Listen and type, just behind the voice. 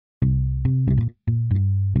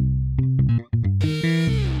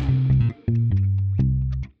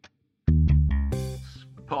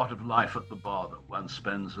life at the bar that one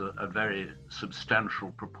spends a very substantial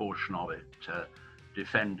proportion of it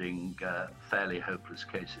defending fairly hopeless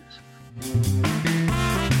cases.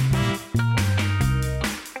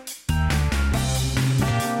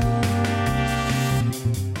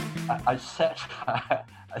 I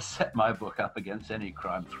set my book up against any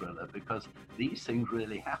crime thriller because these things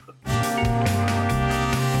really happen.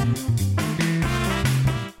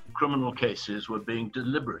 Criminal cases were being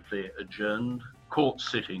deliberately adjourned, court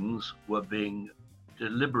sittings were being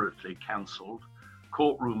deliberately cancelled,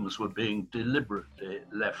 courtrooms were being deliberately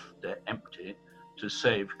left empty to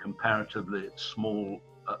save comparatively small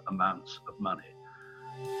amounts of money.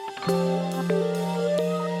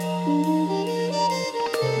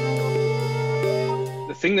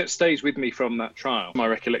 The thing that stays with me from that trial, my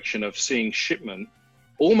recollection of seeing Shipman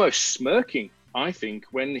almost smirking, I think,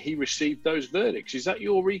 when he received those verdicts. Is that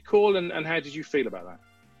your recall, and how did you feel about that?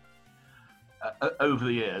 Over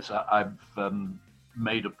the years, I've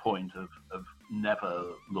made a point of never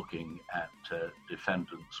looking at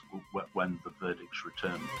defendants when the verdicts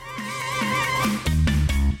return.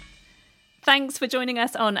 Thanks for joining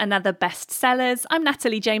us on another Bestsellers. I'm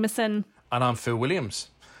Natalie Jameson. And I'm Phil Williams.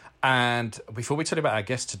 And before we tell you about our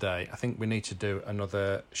guest today, I think we need to do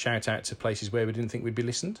another shout out to places where we didn't think we'd be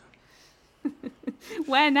listened.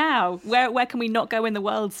 Where now? Where can we not go in the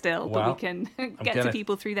world still, but we can get to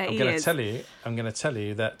people through their ears? I'm going to tell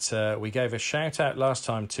you that we gave a shout out last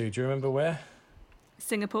time to, do you remember where?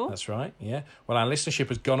 Singapore. That's right, yeah. Well, our listenership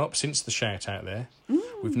has gone up since the shout out there.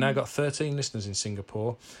 We've now got 13 listeners in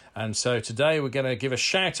Singapore. And so today we're going to give a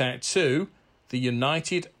shout out to the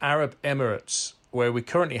United Arab Emirates, where we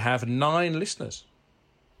currently have 9 listeners.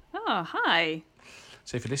 Oh, hi.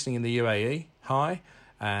 So if you're listening in the UAE, hi.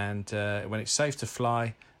 And when it's safe to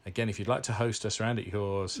fly, again, if you'd like to host us around at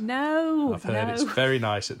yours. No, I've heard it's very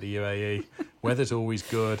nice at the UAE. Weather's always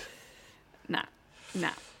good. No.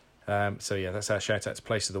 So yeah, that's our shout out to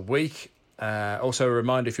Place of the Week. Also a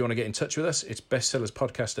reminder, if you want to get in touch with us, it's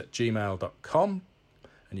bestsellerspodcast@gmail.com.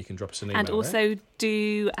 And you can drop us an email. And also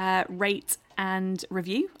do rate and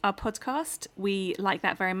review our podcast. We like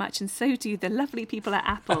that very much, and so do the lovely people at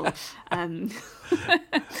Apple.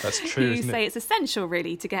 That's true. Who say it's essential,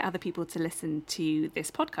 really, to get other people to listen to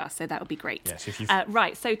this podcast. So that would be great. Yes, if you've...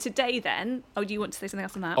 Right. So today, then, do you want to say something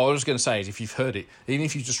else on that? All I was going to say is, if you've heard it, even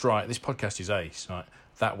if you just write "this podcast is ace," right,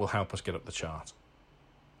 that will help us get up the chart.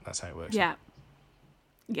 That's how it works. Yeah.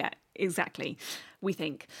 Yeah, exactly. We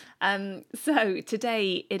think. So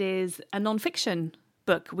today it is a non-fiction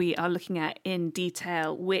book we are looking at in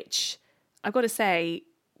detail, which I've got to say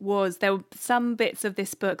there were some bits of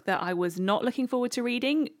this book that I was not looking forward to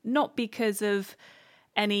reading, not because of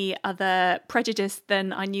any other prejudice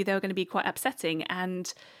than I knew they were going to be quite upsetting,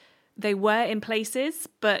 and they were in places,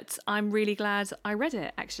 but I'm really glad I read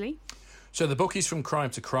it, actually. So the book is From Crime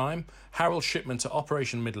to Crime, Harold Shipman to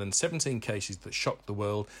Operation Midland, 17 cases that shocked the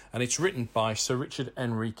world, and it's written by Sir Richard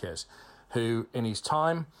Enriquez, who in his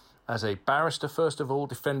time as a barrister, first of all,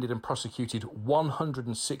 defended and prosecuted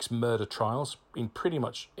 106 murder trials in pretty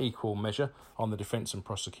much equal measure on the defence and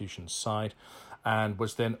prosecution side, and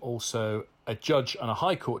was then also a judge and a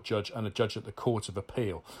High Court judge and a judge at the Court of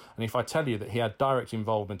Appeal. And if I tell you that he had direct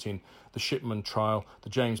involvement in the Shipman trial, the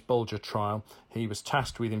James Bulger trial, he was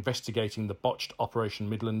tasked with investigating the botched Operation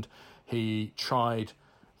Midland. He tried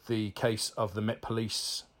the case of the Met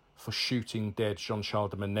Police for shooting dead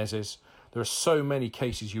Jean-Charles de Menezes. There are so many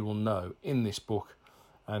cases you will know in this book.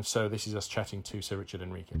 And so this is us chatting to Sir Richard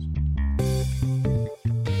Enriquez.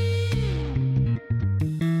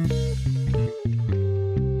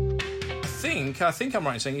 I think I'm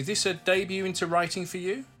right in saying, is this a debut into writing for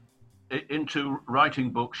you? Into writing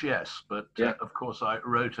books, yes. But of course, I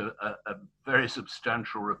wrote a very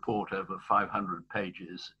substantial report over 500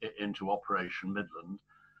 pages into Operation Midland.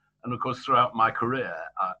 And of course, throughout my career,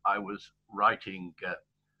 I was writing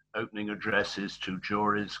opening addresses to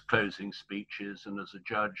juries, closing speeches. And as a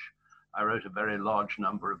judge, I wrote a very large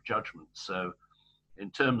number of judgments. So in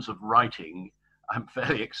terms of writing, I'm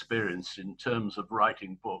fairly experienced. In terms of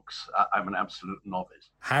writing books, I'm an absolute novice.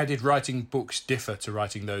 How did writing books differ to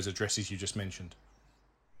writing those addresses you just mentioned?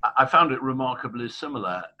 I found it remarkably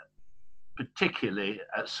similar, particularly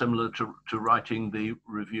similar to writing the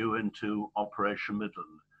review into Operation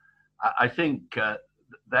Midland. I think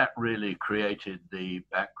that really created the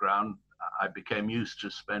background. I became used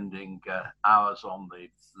to spending hours on the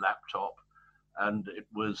laptop, and it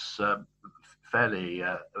was a fairly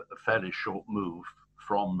short move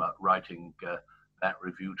from writing that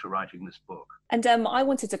review to writing this book. And I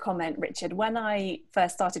wanted to comment, Richard, when I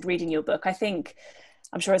first started reading your book, I think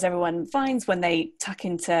I'm sure as everyone finds when they tuck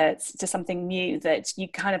into something new, that you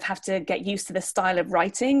kind of have to get used to the style of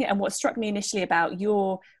writing. And what struck me initially about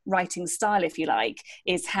your writing style, if you like,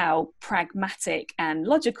 is how pragmatic and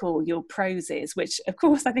logical your prose is, which of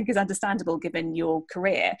course I think is understandable given your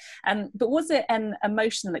career. But was it an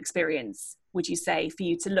emotional experience, would you say, for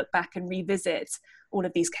you to look back and revisit all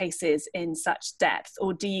of these cases in such depth?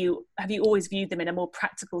 Or have you always viewed them in a more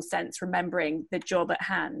practical sense, remembering the job at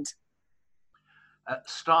hand?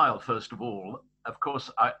 Style, first of all. Of course,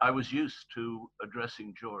 I was used to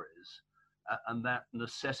addressing juries, and that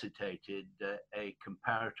necessitated a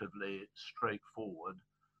comparatively straightforward,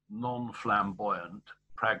 non-flamboyant,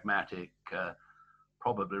 pragmatic,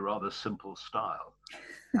 probably rather simple style.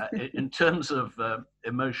 In terms of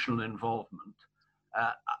emotional involvement,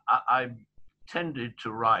 I tended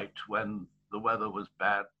to write when the weather was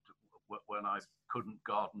bad, when I couldn't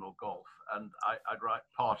garden or golf, and I'd write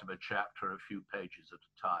part of a chapter a few pages at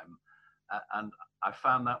a time, and I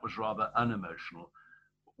found that was rather unemotional.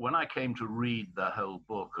 When I came to read the whole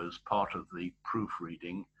book as part of the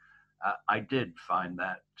proofreading, I did find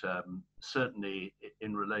that certainly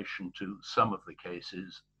in relation to some of the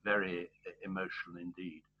cases, very emotional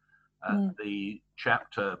indeed. The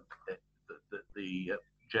chapter, the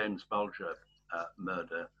James Bulger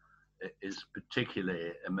murder, is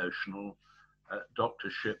particularly emotional. Dr.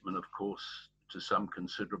 Shipman, of course, to some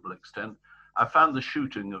considerable extent. I found the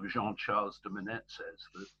shooting of Jean-Charles de Menezes,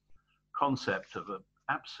 the concept of an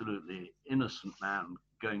absolutely innocent man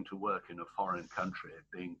going to work in a foreign country,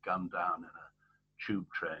 being gunned down in a tube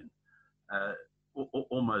train,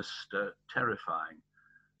 almost terrifying.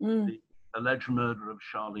 The alleged murder of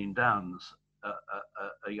Charlene Downs,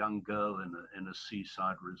 a young girl in a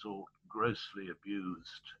seaside resort, grossly abused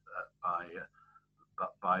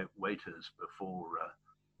by waiters before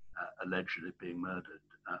allegedly being murdered,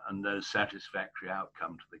 and no satisfactory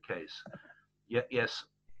outcome to the case. Yes,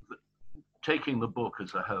 taking the book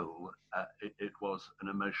as a whole, it was an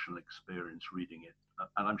emotional experience reading it,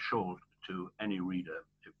 and I'm sure to any reader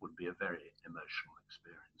it would be a very emotional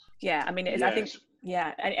experience. Yeah, I mean, yes. I think,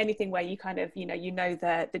 yeah, anything where you kind of, you know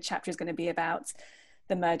the chapter is going to be about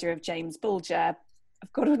the murder of James Bulger.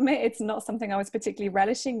 I've got to admit, it's not something I was particularly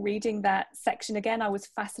relishing reading that section again. I was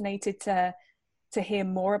fascinated to hear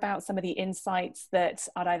more about some of the insights that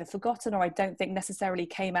I'd either forgotten or I don't think necessarily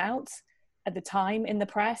came out at the time in the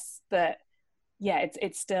press. But yeah,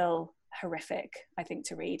 it's still horrific, I think,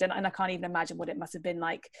 to read. And I can't even imagine what it must have been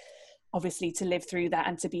like, obviously, to live through that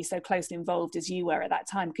and to be so closely involved as you were at that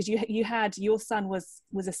time, because you had, your son was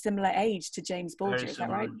a similar age to James Bulger, is that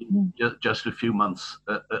right? Just a few months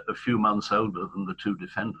older than the two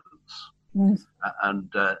defendants.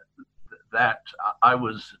 And that I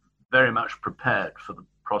was very much prepared for the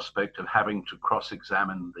prospect of having to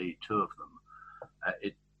cross-examine the two of them.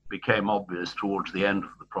 It became obvious towards the end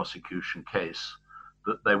of the prosecution case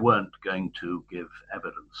that they weren't going to give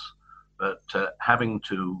evidence. But having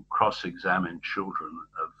to cross-examine children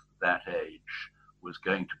of that age was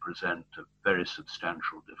going to present a very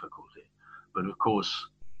substantial difficulty. But of course,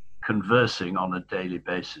 conversing on a daily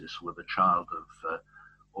basis with a child of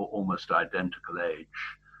almost identical age,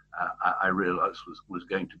 I realized was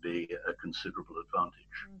going to be a considerable advantage.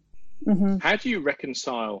 Mm-hmm. How do you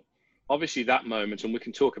reconcile, obviously, that moment, and we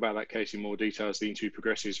can talk about that case in more detail as the interview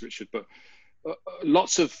progresses, Richard, but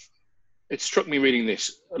it struck me reading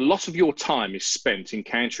this, a lot of your time is spent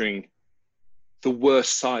encountering the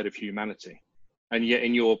worst side of humanity. And yet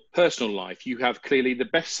in your personal life, you have clearly the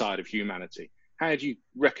best side of humanity. How do you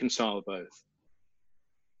reconcile both?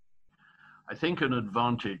 I think an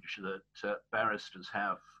advantage that barristers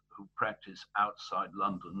have who practice outside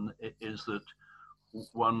London is that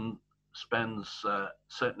one spends,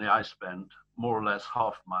 certainly I spent more or less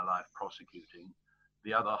half my life prosecuting,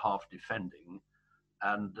 the other half defending.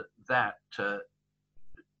 And that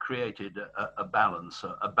created a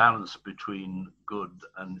balance between good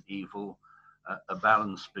and evil, a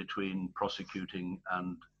balance between prosecuting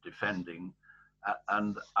and defending.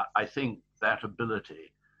 And I think that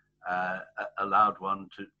ability allowed one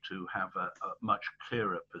to have a much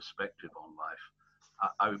clearer perspective on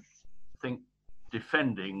life. I think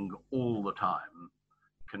defending all the time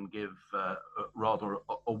can give rather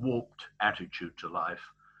a warped attitude to life.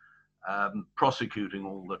 Prosecuting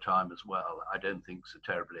all the time as well, I don't think is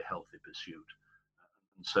a terribly healthy pursuit.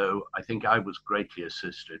 And so I think I was greatly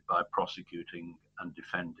assisted by prosecuting and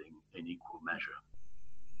defending in equal measure.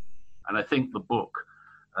 And I think the book,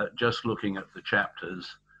 just looking at the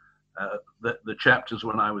chapters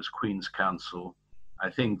when I was Queen's Counsel, I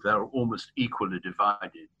think they're almost equally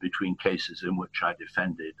divided between cases in which I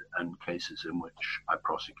defended and cases in which I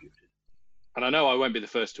prosecuted. and I know I won't be the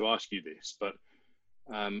first to ask you this, but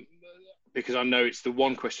because I know it's the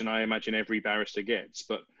one question I imagine every barrister gets,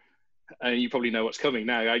 but you probably know what's coming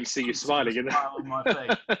now. I can see you smiling. Smile on my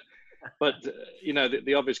face. But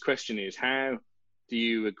the obvious question is, how do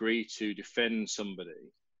you agree to defend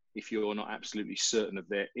somebody if you're not absolutely certain of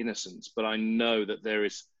their innocence? But I know that there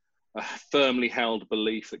is a firmly held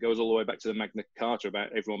belief that goes all the way back to the Magna Carta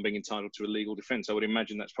about everyone being entitled to a legal defense. I would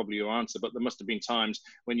imagine that's probably your answer, but there must have been times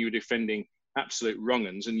when you were defending absolute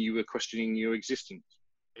wrong-uns and you were questioning your existence.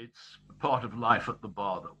 It's part of life at the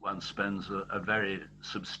bar that one spends a very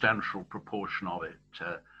substantial proportion of it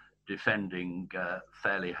defending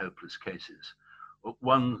fairly hopeless cases.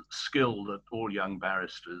 One skill that all young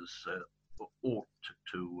barristers ought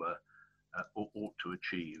to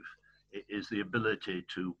achieve is the ability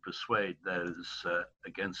to persuade those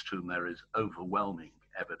against whom there is overwhelming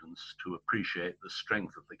evidence to appreciate the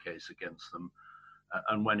strength of the case against them,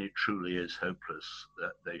 and when it truly is hopeless,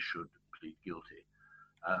 that they should plead guilty.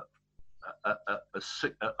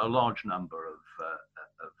 A large number of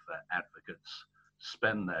advocates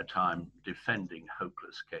spend their time defending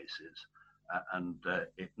hopeless cases, and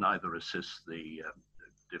it neither assists the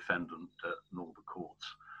defendant nor the courts.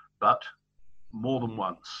 But more than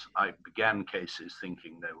once, I began cases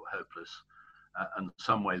thinking they were hopeless, and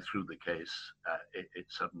some way through the case, it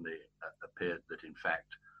suddenly appeared that, in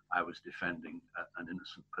fact, I was defending an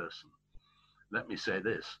innocent person. Let me say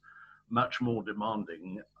this. Much more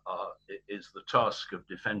demanding is the task of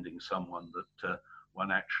defending someone that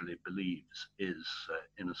one actually believes is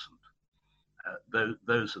innocent.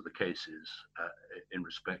 Those are the cases in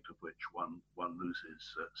respect of which one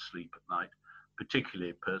loses sleep at night,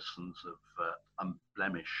 particularly persons of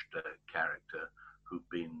unblemished character who've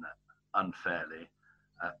been unfairly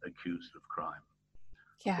accused of crime.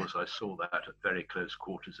 Yeah. Of course, I saw that at very close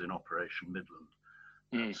quarters in Operation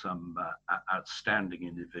Midland. Some outstanding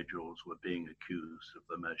individuals were being accused of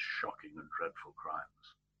the most shocking and dreadful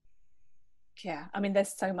crimes. Yeah, I mean,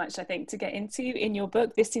 there's so much, I think, to get into in your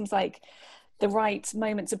book. This seems like the right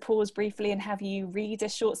moment to pause briefly and have you read a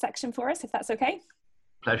short section for us, if that's okay.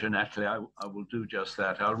 Pleasure, Natalie. I will do just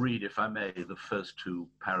that. I'll read, if I may, the first two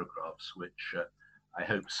paragraphs, which I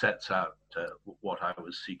hope sets out what I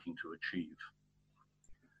was seeking to achieve.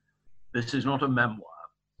 This is not a memoir.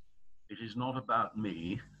 It is not about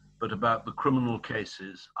me, but about the criminal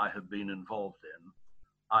cases I have been involved in,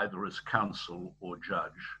 either as counsel or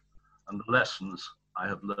judge, and the lessons I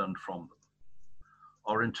have learned from them.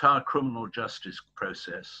 Our entire criminal justice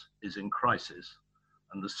process is in crisis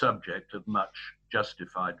and the subject of much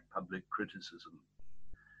justified public criticism.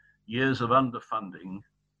 Years of underfunding,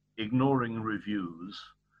 ignoring reviews,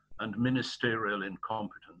 and ministerial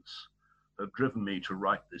incompetence have driven me to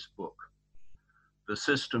write this book. The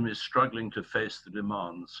system is struggling to face the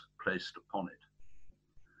demands placed upon it.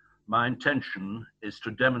 My intention is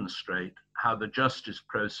to demonstrate how the justice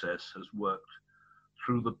process has worked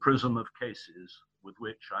through the prism of cases with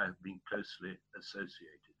which I have been closely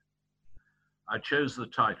associated. I chose the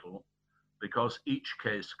title because each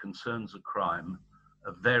case concerns a crime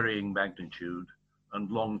of varying magnitude and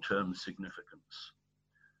long-term significance.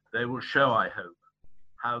 They will show, I hope,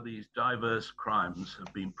 how these diverse crimes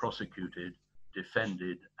have been prosecuted,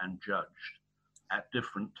 defended, and judged at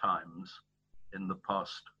different times in the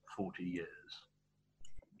past 40 years.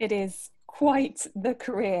 It is quite the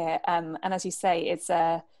career, and as you say, it's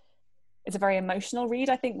a very emotional read.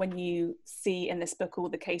 I think when you see in this book all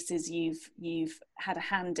the cases you've had a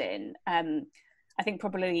hand in, I think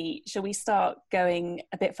probably, shall we start going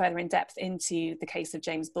a bit further in depth into the case of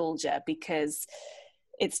James Bulger, because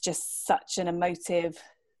it's just such an emotive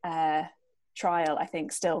trial, I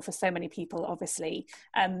think, still for so many people, obviously.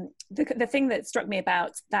 The thing that struck me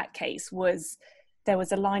about that case was there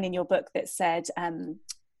was a line in your book that said,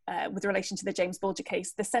 with relation to the James Bulger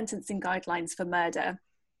case, the sentencing guidelines for murder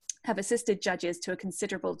have assisted judges to a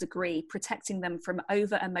considerable degree, protecting them from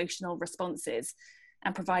over-emotional responses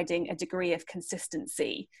and providing a degree of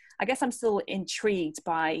consistency. I guess I'm still intrigued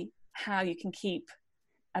by how you can keep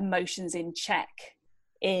emotions in check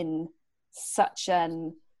in such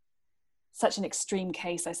an extreme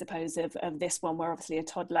case, I suppose, of this one, where obviously a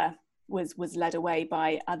toddler was led away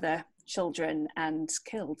by other children and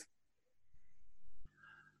killed.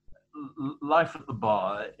 Life at the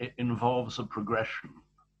bar, it involves a progression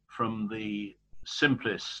from the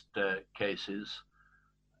simplest cases,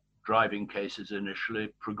 driving cases initially,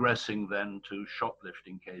 progressing then to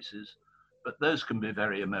shoplifting cases, but those can be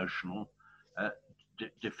very emotional.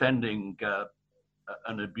 Defending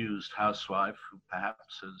an abused housewife who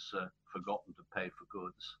perhaps has forgotten to pay for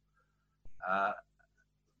goods.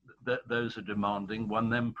 those are demanding. One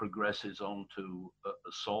then progresses on to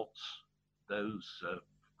assaults. Those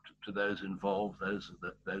to those involved, those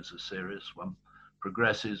are serious. One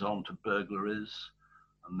progresses on to burglaries,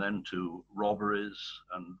 and then to robberies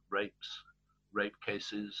and rapes. Rape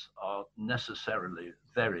cases are necessarily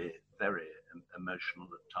very, very emotional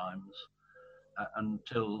at times,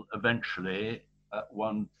 until eventually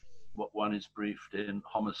what one is briefed in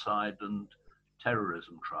homicide and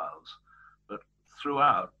terrorism trials. But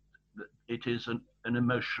throughout, it is an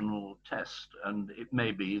emotional test, and it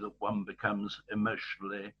may be that one becomes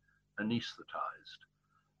emotionally anesthetized.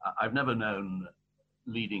 I've never known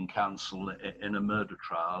leading counsel in a murder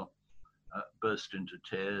trial burst into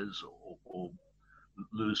tears or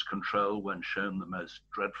lose control when shown the most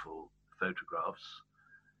dreadful photographs.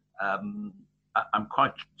 I'm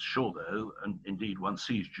quite sure, though, and indeed one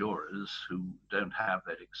sees jurors who don't have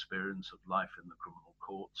that experience of life in the criminal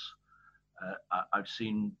courts. I've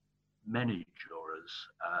seen many jurors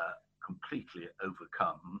completely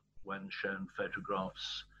overcome when shown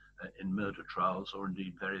photographs in murder trials, or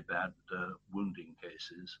indeed very bad wounding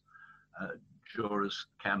cases. Jurors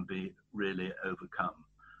can be really overcome.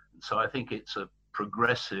 And so I think it's a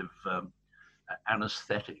progressive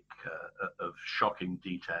anesthetic of shocking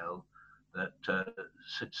detail that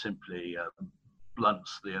simply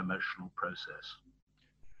blunts the emotional process.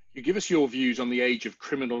 You give us your views on the age of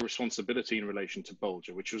criminal responsibility in relation to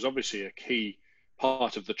Bulger, which was obviously a key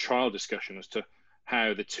part of the trial discussion as to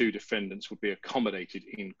how the two defendants would be accommodated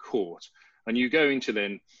in court. And you go into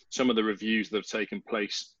then some of the reviews that have taken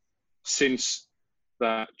place since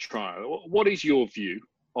that trial. What is your view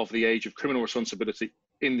of the age of criminal responsibility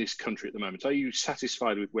in this country at the moment? Are you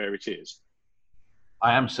satisfied with where it is?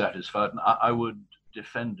 I am satisfied, and I would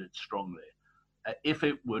defend it strongly. If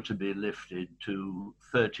it were to be lifted to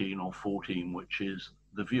 13 or 14, which is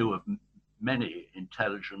the view of many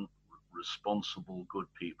intelligent, responsible, good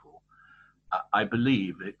people, I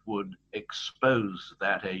believe it would expose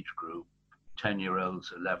that age group,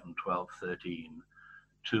 10-year-olds, 11, 12, 13,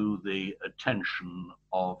 to the attention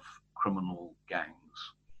of criminal gangs.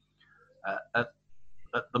 At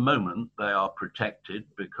the moment, they are protected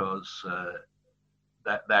because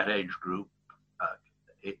that age group,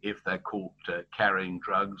 if they're caught carrying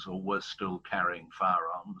drugs or worse still carrying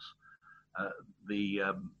firearms, the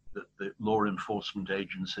law enforcement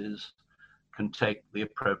agencies can take the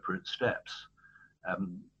appropriate steps.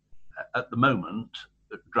 At the moment,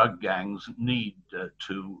 drug gangs need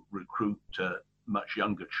to recruit much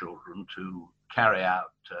younger children to carry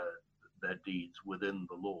out their deeds within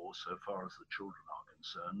the law so far as the children are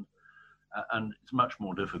concerned. And it's much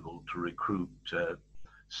more difficult to recruit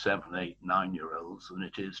 7, 8, 9-year-olds than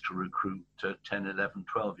it is to recruit 10, 11,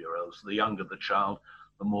 12-year-olds. The younger the child,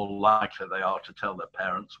 the more likely they are to tell their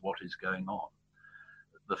parents what is going on.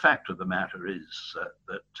 The fact of the matter is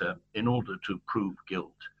that in order to prove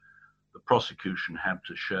guilt, the prosecution had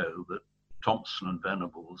to show that Thompson and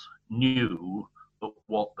Venables knew that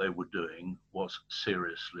what they were doing was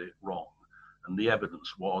seriously wrong. And the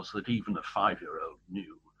evidence was that even a 5-year-old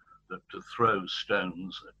knew that to throw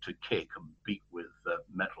stones, to kick and beat with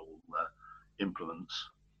metal implements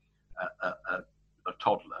a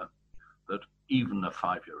toddler, that even a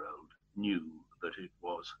 5-year-old knew that it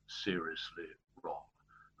was seriously wrong.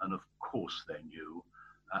 And of course they knew,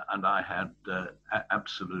 and I had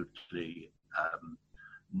absolutely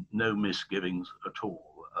no misgivings at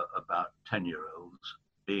all about 10-year-olds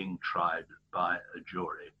being tried by a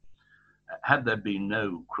jury. Had there been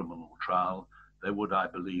no criminal trial, there would, I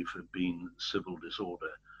believe, have been civil disorder.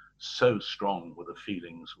 So strong were the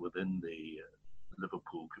feelings within the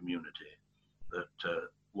Liverpool community that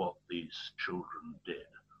what these children did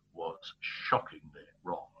was shockingly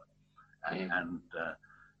wrong. And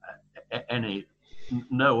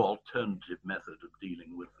no alternative method of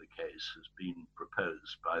dealing with the case has been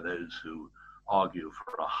proposed by those who argue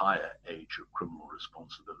for a higher age of criminal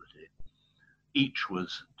responsibility. Each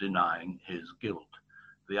was denying his guilt.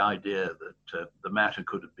 The idea that the matter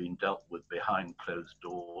could have been dealt with behind closed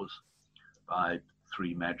doors by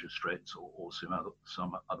 3 magistrates or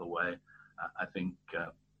some other way, I think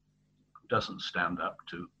doesn't stand up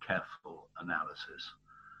to careful analysis.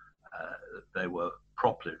 They were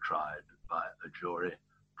properly tried by a jury,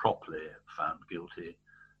 properly found guilty.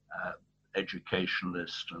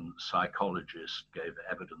 Educationalists and psychologists gave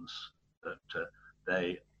evidence that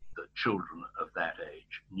the children of that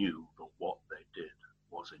age knew that what they did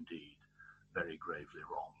was indeed very gravely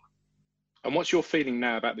wrong. And what's your feeling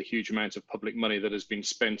now about the huge amount of public money that has been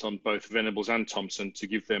spent on both Venables and Thompson to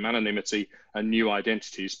give them anonymity and new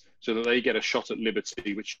identities so that they get a shot at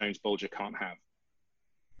liberty which James Bulger can't have?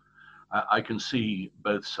 I can see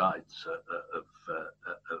both sides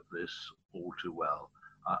of this all too well.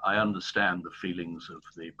 I understand the feelings of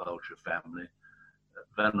the Bulger family.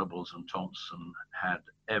 Venables and Thompson had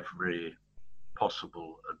every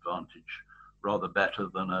possible advantage, rather better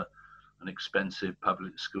than an expensive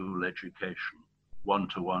public school education,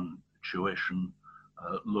 one-to-one tuition,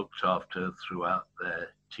 looked after throughout their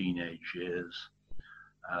teenage years,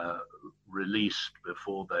 released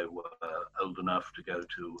before they were old enough to go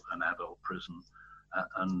to an adult prison,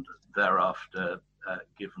 and thereafter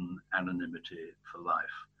given anonymity for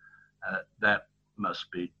life. That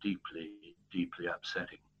must be deeply, deeply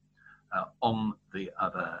upsetting. On the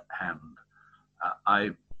other hand,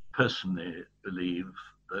 I personally believe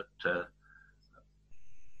that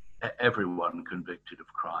everyone convicted of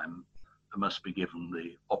crime must be given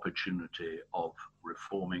the opportunity of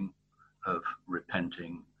reforming, of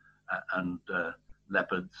repenting, and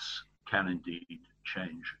leopards can indeed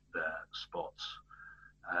change their spots.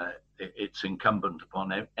 It's incumbent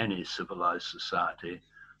upon any civilized society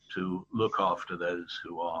to look after those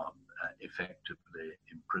who are effectively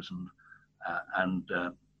imprisoned, and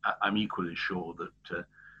I'm equally sure that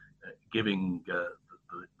giving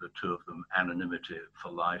the two of them anonymity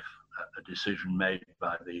for life, a decision made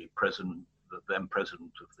by the then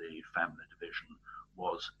president of the family division,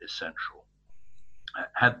 was essential.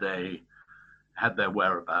 Had their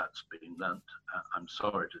whereabouts been learnt, I'm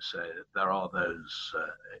sorry to say that there are those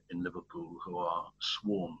in Liverpool who are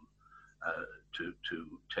sworn to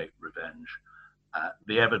take revenge.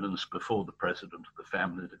 The evidence before the president of the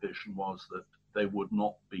family division was that they would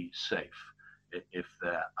not be safe if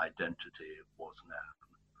their identity was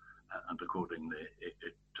known, and accordingly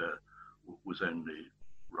it was only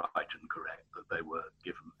right and correct that they were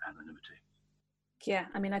given anonymity. Yeah,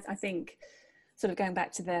 I mean, I think sort of going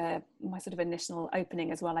back to my sort of initial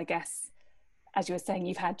opening as well, I guess, as you were saying,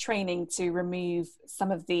 you've had training to remove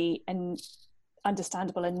some of the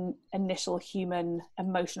understandable and initial human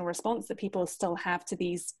emotional response that people still have to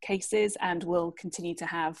these cases and will continue to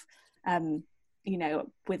have,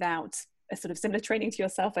 without a sort of similar training to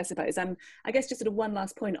yourself, I suppose. I guess just sort of one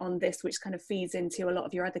last point on this, which kind of feeds into a lot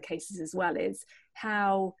of your other cases as well, is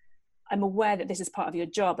how I'm aware that this is part of your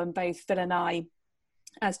job, and both Phil and I,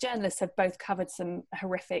 as journalists, have both covered some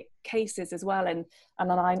horrific cases as well. And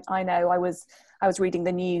I know I was reading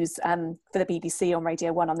the news for the BBC on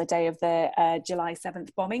Radio 1 on the day of the July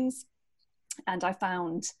 7th bombings, and I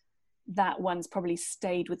found that one's probably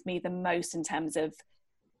stayed with me the most in terms of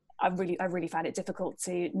I really found it difficult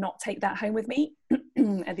to not take that home with me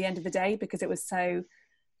at the end of the day, because it was so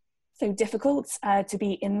difficult to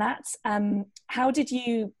be in that. How are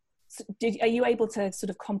you able to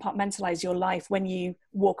sort of compartmentalize your life when you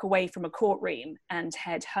walk away from a courtroom and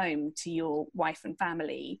head home to your wife and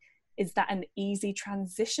family? Is that an easy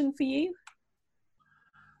transition for you?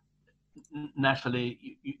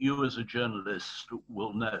 Natalie, you as a journalist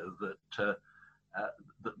will know that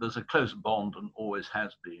there's a close bond, and always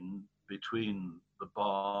has been, between the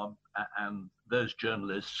bar and those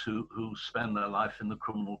journalists who spend their life in the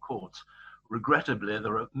criminal courts. Regrettably,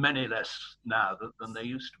 there are many less now than there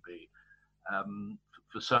used to be.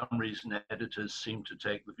 For some reason, editors seem to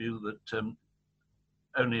take the view that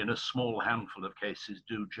only in a small handful of cases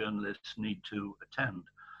do journalists need to attend.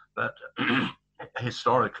 But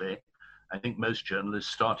historically, I think most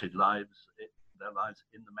journalists started their lives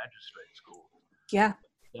in the magistrate's court. Yeah.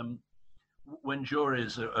 When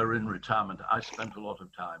juries are in retirement, I spent a lot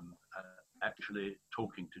of time actually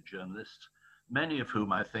talking to journalists, many of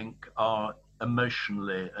whom I think are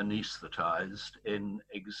emotionally anesthetized in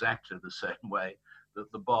exactly the same way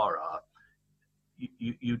that the bar are.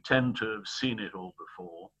 You tend to have seen it all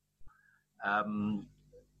before.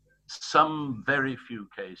 Some very few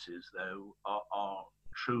cases, though, are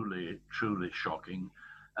truly, truly shocking.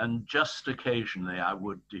 And just occasionally I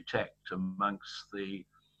would detect amongst the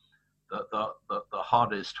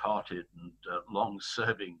hardest-hearted and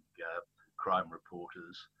long-serving crime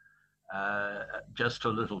reporters just a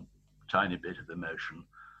little tiny bit of emotion.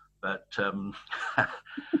 But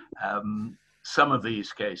some of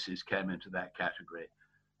these cases came into that category.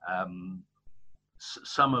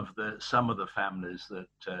 Some of the families that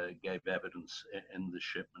gave evidence in the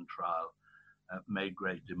Shipman trial made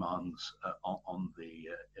great demands on the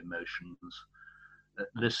emotions.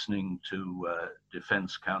 Listening to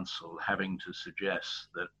defense counsel having to suggest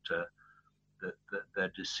that their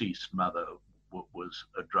deceased mother was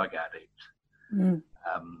a drug addict,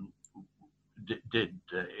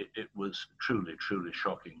 it was truly, truly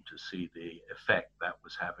shocking to see the effect that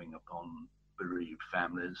was having upon bereaved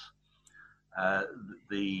families.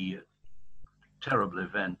 The terrible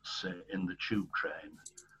events in the tube train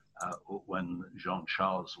when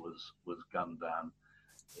Jean-Charles was gunned down.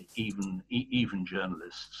 Even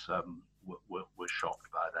journalists were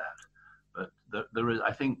shocked by that. But there is,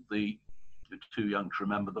 I think, you're too young to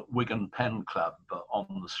remember that Wigan Pen Club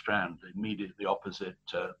on the Strand, immediately opposite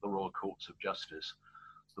the Royal Courts of Justice.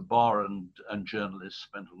 The bar and journalists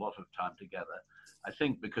spent a lot of time together. I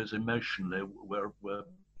think because emotionally we're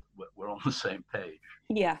on the same page.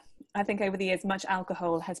 Yeah, I think over the years much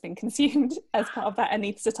alcohol has been consumed as part of that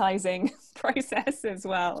anaesthetizing process as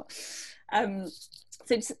well.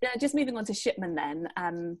 So just moving on to Shipman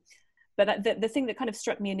then. But the thing that kind of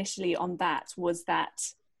struck me initially on that was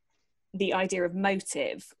that the idea of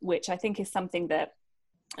motive, which I think is something that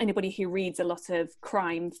anybody who reads a lot of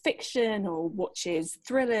crime fiction or watches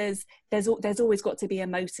thrillers, there's always got to be a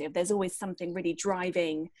motive. There's always something really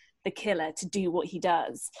driving the killer to do what he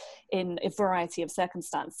does in a variety of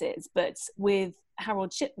circumstances. But with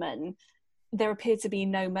Harold Shipman, there appeared to be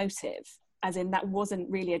no motive, as in that wasn't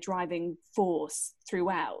really a driving force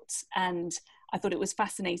throughout. And I thought it was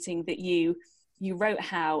fascinating that you wrote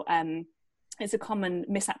how it's a common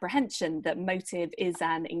misapprehension that motive is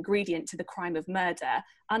an ingredient to the crime of murder.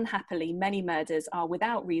 Unhappily, many murders are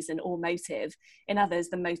without reason or motive. In others,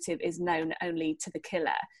 the motive is known only to the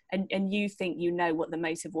killer. And you think you know what the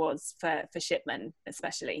motive was for Shipman,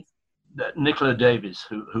 especially? Nicola Davies,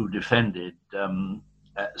 who defended,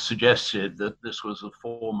 suggested that this was a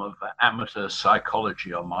form of amateur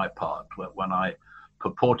psychology on my part when I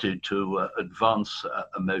purported to advance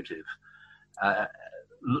a motive.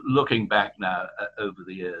 Looking back now over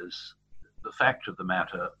the years, the fact of the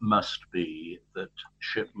matter must be that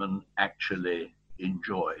Shipman actually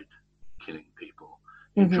enjoyed killing people,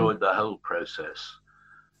 enjoyed the whole process,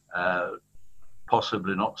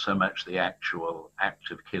 possibly not so much the actual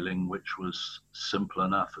act of killing, which was simple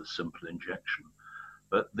enough, a simple injection,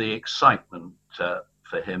 but the excitement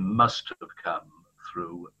for him must have come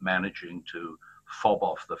through managing to fob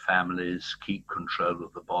off the families, keep control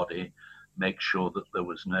of the body, make sure that there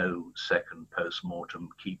was no second post-mortem,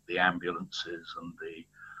 keep the ambulances and the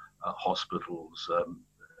hospitals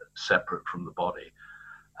separate from the body.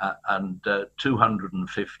 And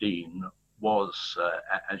 215 was,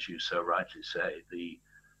 as you so rightly say, the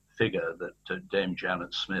figure that Dame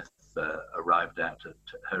Janet Smith arrived at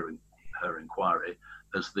her inquiry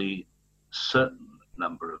as the certain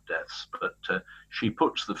number of deaths, but she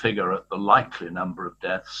puts the figure at the likely number of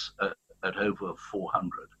deaths at over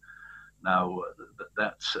 400. Now,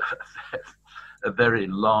 that's a very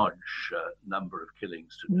large number of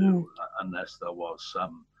killings to do, unless there was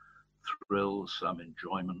some thrill, some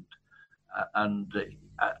enjoyment. And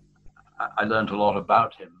I learned a lot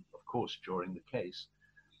about him, of course, during the case.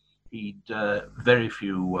 He'd very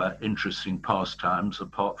few interesting pastimes,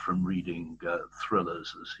 apart from reading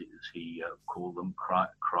thrillers, as he called them,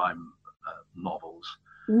 crime novels.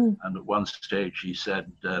 And at one stage he said,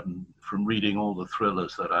 from reading all the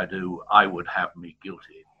thrillers that I do, I would have me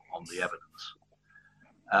guilty on the evidence.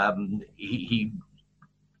 He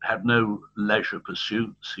had no leisure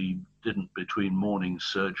pursuits. He didn't, between morning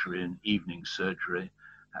surgery and evening surgery,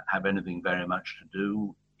 have anything very much to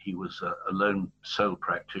do. He was a lone sole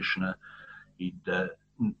practitioner. He'd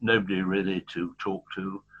nobody really to talk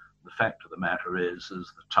to. The fact of the matter is, as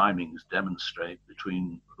the timings demonstrate,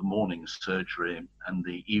 between the morning surgery and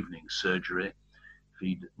the evening surgery, if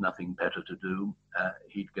he'd nothing better to do,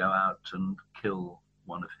 he'd go out and kill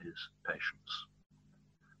one of his patients.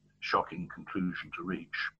 Shocking conclusion to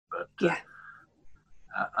reach, but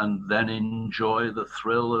and then enjoy the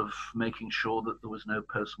thrill of making sure that there was no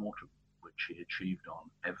post-mortem, which he achieved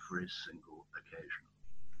on every single occasion.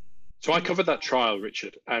 So I covered that trial,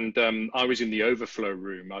 Richard, and I was in the overflow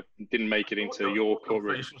room. I didn't make it into your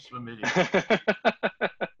courtroom.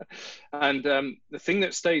 And the thing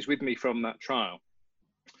that stays with me from that trial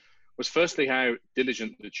was firstly how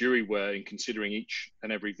diligent the jury were in considering each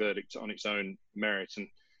and every verdict on its own merit. And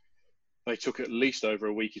they took at least over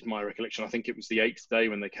a week, is my recollection. I think it was the 8th day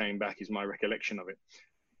when they came back, is my recollection of it.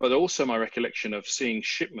 But also my recollection of seeing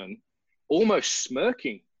Shipman almost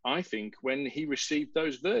smirking, I think, when he received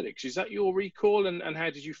those verdicts. Is that your recall, and how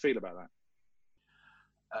did you feel about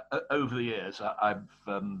that? Over the years, I've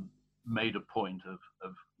made a point of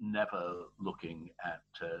never looking at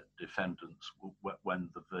defendants when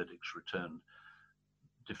the verdicts returned.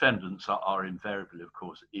 Defendants are invariably, of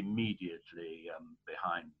course, immediately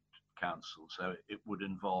behind counsel, so it would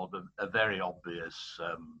involve a very obvious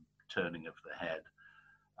turning of the head.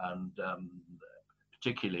 And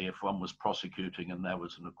particularly if one was prosecuting and there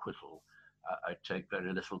was an acquittal, I'd take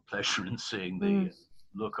very little pleasure in seeing the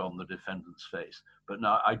look on the defendant's face. But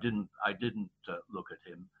no, I didn't look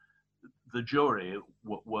at him. the jury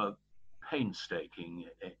were painstaking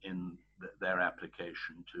in their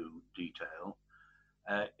application to detail.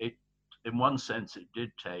 In one sense, it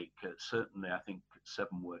did take certainly, I think,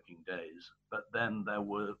 7 working days, but then there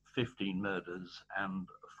were 15 murders and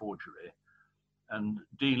a forgery, and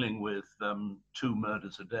dealing with 2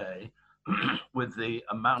 murders a day with the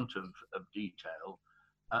amount of detail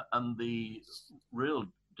and the real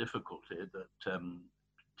difficulty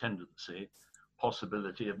that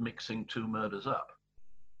possibility of mixing 2 murders up.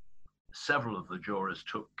 Several of the jurors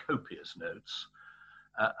took copious notes,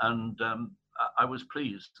 and I was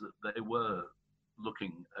pleased that they were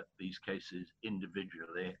looking at these cases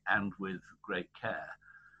individually and with great care.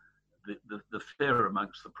 The fear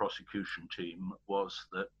amongst the prosecution team was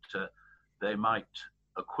that they might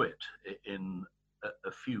acquit in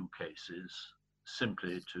a few cases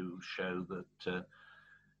simply to show that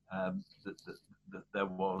that there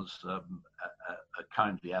was a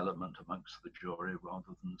kindly element amongst the jury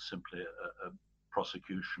rather than simply a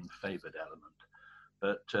prosecution favoured element.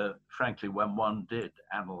 But frankly, when one did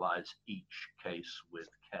analyse each case with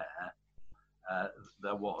care,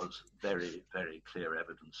 there was very, very clear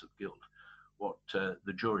evidence of guilt. What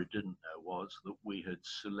the jury didn't know was that we had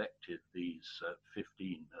selected these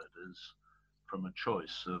 15 murders from a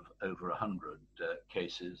choice of over 100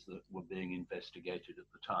 cases that were being investigated at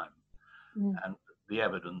the time. Mm. And the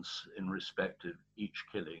evidence in respect of each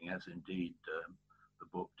killing, as indeed the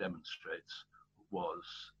book demonstrates,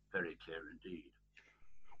 was very clear indeed.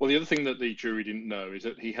 Well, the other thing that the jury didn't know is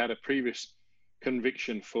that he had a previous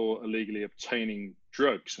conviction for illegally obtaining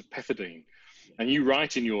drugs, pethidine. And you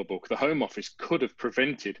write in your book, the Home Office could have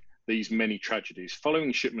prevented these many tragedies.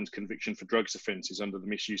 Following Shipman's conviction for drugs offences under the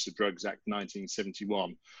Misuse of Drugs Act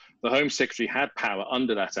 1971, the Home Secretary had power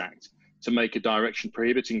under that Act to make a direction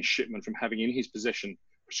prohibiting Shipman from having in his possession,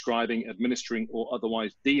 prescribing, administering or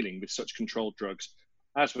otherwise dealing with such controlled drugs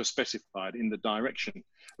as were specified in the direction.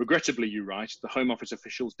 Regrettably, you write, the Home Office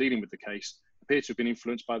officials dealing with the case appear to have been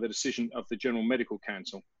influenced by the decision of the General Medical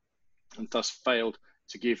Council and thus failed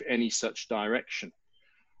to give any such direction.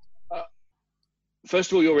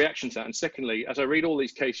 First of all, your reaction to that, and secondly, as I read all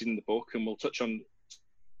these cases in the book, and we'll touch on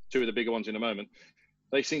 2 of the bigger ones in a moment,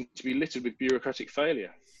 they seem to be littered with bureaucratic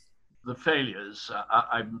failure. The failures,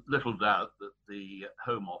 I little doubt that the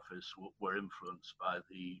Home Office were influenced by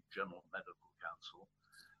the General Medical Council.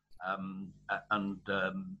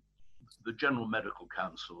 The General Medical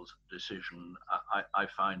Council's decision I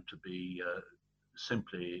find to be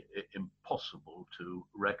simply impossible to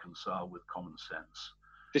reconcile with common sense.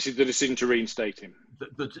 This is the decision to reinstate him.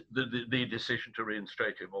 The decision to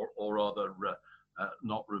reinstate him, or rather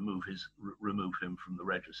not remove him from the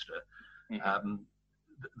register. Mm-hmm.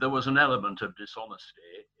 There was an element of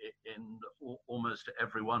dishonesty in almost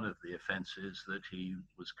every one of the offences that he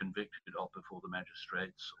was convicted of before the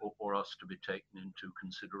magistrates, or asked to be taken into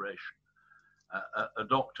consideration. A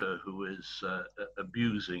doctor who is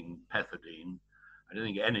abusing pethidine, I don't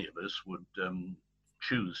think any of us would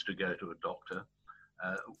choose to go to a doctor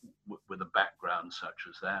with a background such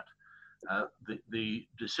as that. The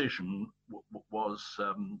decision was,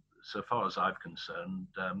 so far as I'm concerned,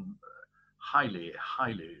 highly,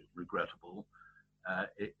 highly regrettable.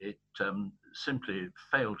 It simply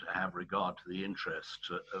failed to have regard to the interests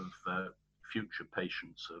of future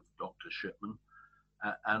patients of Dr. Shipman,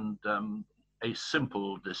 and a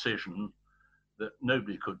simple decision that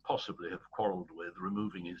nobody could possibly have quarrelled with,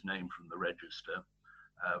 removing his name from the register.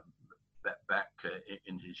 Back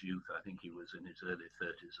in his youth, I think he was in his early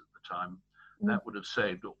 30s at the time, that would have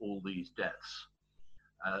saved all these deaths.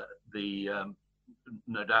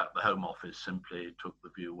 No doubt the Home Office simply took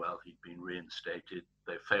the view, well, he'd been reinstated.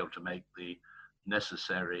 They failed to make the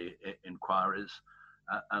necessary inquiries,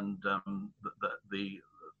 and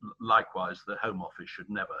likewise, the Home Office should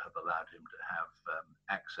never have allowed him to have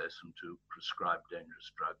access and to prescribe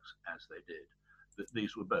dangerous drugs as they did.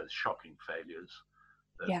 These were both shocking failures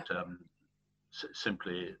that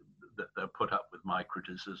simply that they're put up with my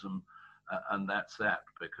criticism, and that's that,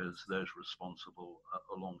 because those responsible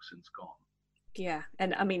are long since gone. Yeah,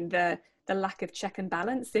 and I mean the lack of check and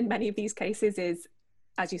balance in many of these cases is,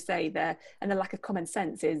 as you say, and the lack of common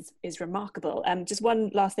sense is remarkable. Just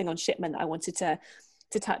one last thing on Shipman that I wanted to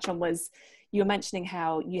touch on was, you were mentioning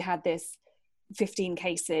how you had this 15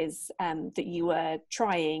 cases that you were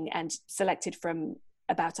trying and selected from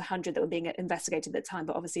about 100 that were being investigated at the time,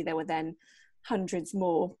 but obviously there were then hundreds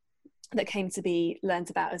more that came to be learnt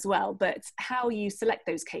about as well. But how you select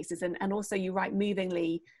those cases, and also you write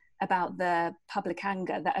movingly about the public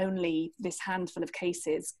anger that only this handful of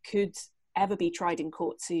cases could ever be tried in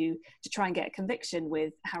court to try and get a conviction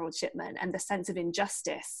with Harold Shipman, and the sense of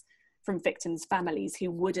injustice from victims' families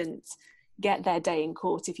who wouldn't get their day in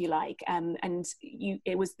court, if you like.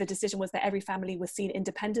 The decision was that every family was seen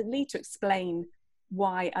independently to explain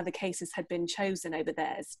why other cases had been chosen over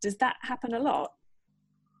theirs. Does that happen a lot?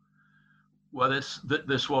 Well,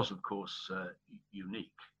 this was, of course, unique.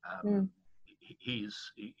 He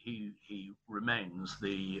remains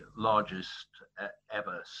the largest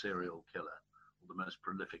ever serial killer, or the most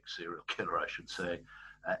prolific serial killer, I should say,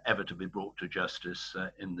 ever to be brought to justice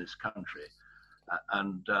in this country.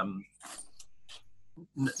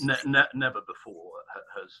 Never before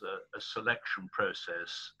has a selection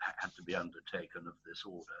process had to be undertaken of this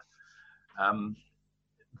order.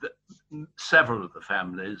 Several of the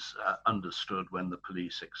families understood when the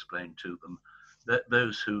police explained to them that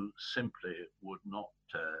those who simply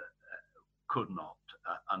could not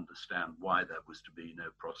understand why there was to be no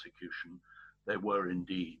prosecution, they were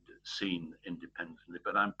indeed seen independently.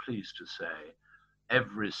 But I'm pleased to say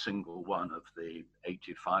every single one of the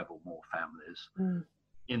 85 or more families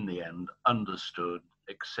in the end understood,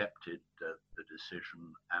 accepted the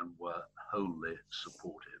decision, and were wholly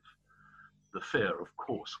supportive. The fear, of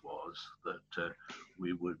course, was that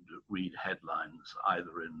we would read headlines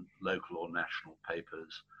either in local or national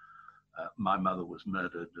papers, my mother was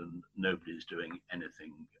murdered and nobody's doing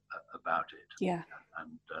anything about it. Yeah.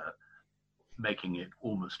 And making it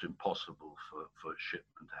almost impossible for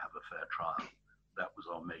Shipman to have a fair trial. That was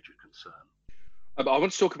our major concern. I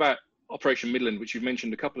want to talk about Operation Midland, which you've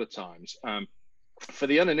mentioned a couple of times. For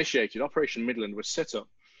the uninitiated, Operation Midland was set up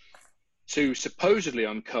to supposedly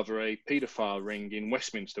uncover a paedophile ring in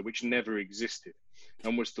Westminster, which never existed,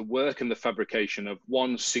 and was the work and the fabrication of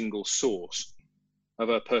one single source of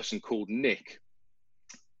a person called Nick,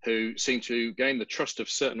 who seemed to gain the trust of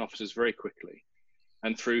certain officers very quickly,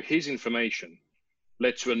 and through his information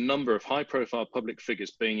led to a number of high-profile public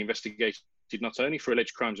figures being investigated not only for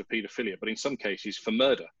alleged crimes of paedophilia, but in some cases for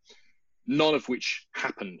murder, none of which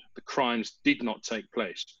happened. The crimes did not take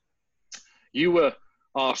place. You were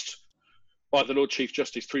asked by the Lord Chief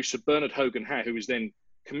Justice through Sir Bernard Hogan-Howe, who was then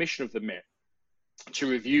Commissioner of the Met, to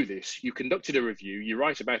review this. You conducted a review, you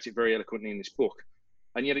write about it very eloquently in this book,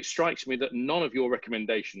 and yet it strikes me that none of your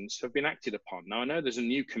recommendations have been acted upon. Now, I know there's a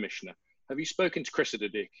new commissioner. Have you spoken to Cressida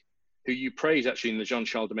Dick, who you praise actually in the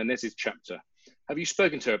Jean-Charles de Menezes chapter? Have you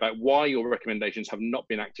spoken to her about why your recommendations have not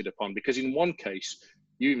been acted upon? Because in one case,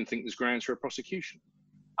 you even think there's grounds for a prosecution.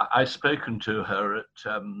 I've spoken to her at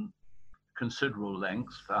considerable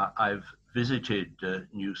length. I've visited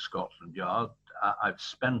New Scotland Yard. I've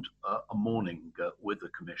spent a morning with the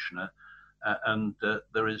Commissioner, and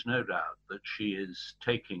there is no doubt that she is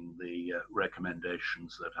taking the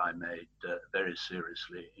recommendations that I made very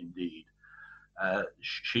seriously indeed.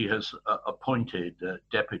 She has appointed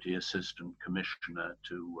Deputy Assistant Commissioner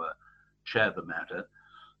to chair the matter.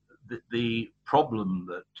 The problem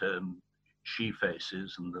that she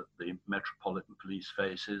faces and that the Metropolitan Police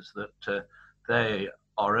face is that they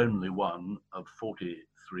are only one of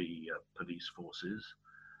 43 police forces.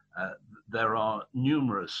 There are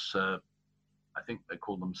numerous, I think they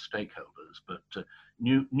call them stakeholders, but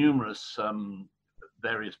numerous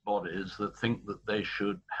various bodies that think that they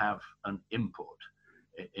should have an input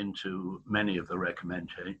into many of the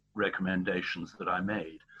recommendations that I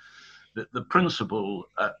made. The principal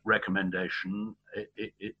recommendation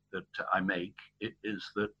that I make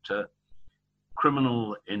is that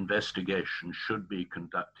criminal investigation should be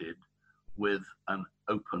conducted with an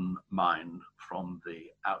open mind from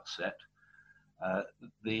the outset.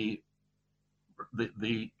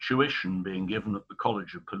 The tuition being given at the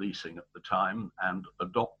College of Policing at the time and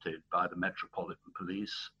adopted by the Metropolitan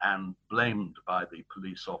Police and blamed by the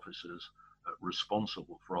police officers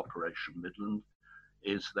responsible for Operation Midland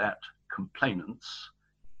is that complainants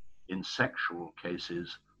in sexual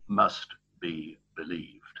cases must be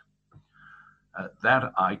believed.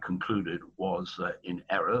 That, I concluded, was in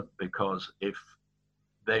error, because if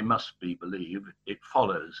they must be believed, it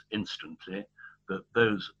follows instantly that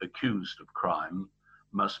those accused of crime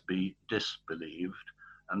must be disbelieved,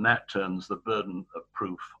 and that turns the burden of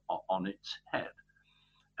proof on its head.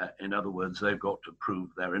 In other words, they've got to prove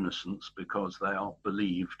their innocence because they are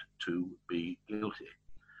believed to be guilty.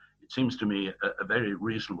 It seems to me a very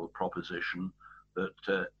reasonable proposition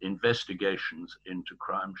that investigations into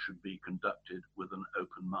crime should be conducted with an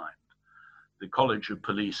open mind. The College of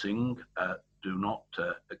Policing do not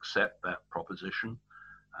accept that proposition.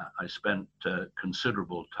 I spent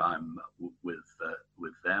considerable time with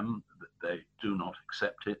them. They do not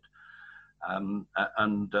accept it.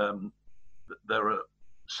 There are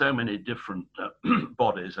so many different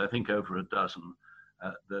bodies, I think over a dozen,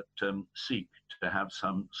 that seek to have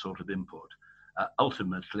some sort of input.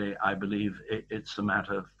 Ultimately, I believe it's a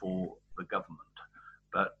matter for the government.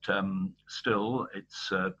 But still,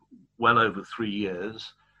 it's well over 3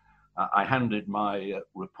 years. I handed my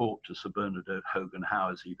report to Sir Bernard Hogan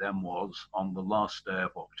Howe, as he then was, on the last day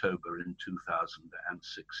of October in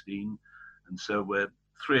 2016. And so we're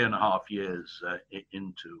 3.5 years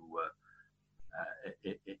into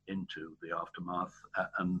the aftermath.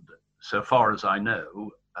 And so far as I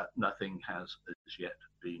know, nothing has as yet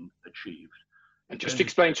been achieved. And just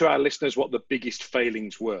explain to our listeners what the biggest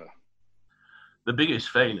failings were. The biggest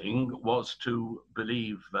failing was to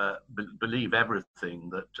believe everything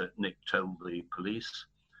that Nick told the police,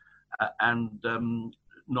 and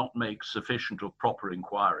not make sufficient or proper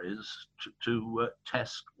inquiries to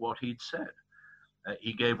test what he'd said.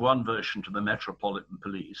 He gave one version to the Metropolitan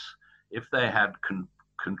Police. If they had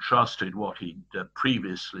contrasted what he'd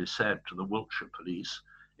previously said to the Wiltshire Police,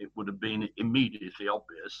 it would have been immediately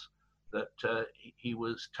obvious that he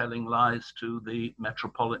was telling lies to the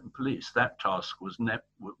Metropolitan Police. That task was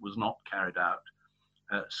not carried out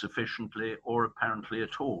sufficiently or apparently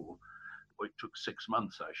at all. It took 6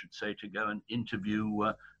 months, I should say, to go and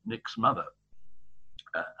interview Nick's mother.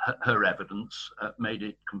 Her evidence made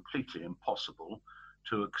it completely impossible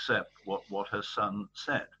to accept what her son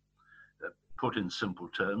said. Put in simple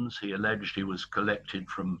terms, he alleged he was collected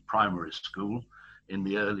from primary school in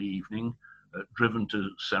the early evening, driven to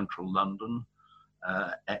central London,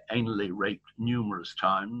 anally raped numerous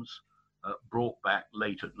times, brought back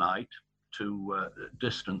late at night to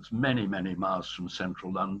distance many, many miles from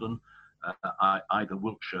central London, either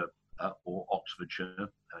Wiltshire or Oxfordshire,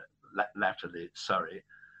 latterly Surrey.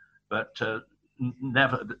 But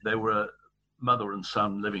never, they were a mother and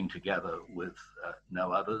son living together with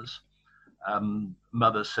no others.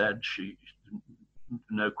 Mother said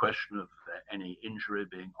no question of any injury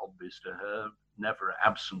being obvious to her, never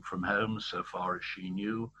absent from home so far as she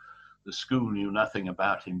knew. The school knew nothing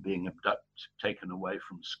about him being abducted, taken away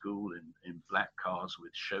from school in black cars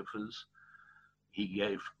with chauffeurs. He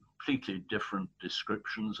gave completely different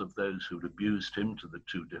descriptions of those who'd abused him to the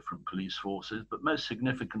two different police forces, but most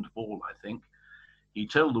significant of all, I think, he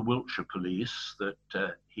told the Wiltshire Police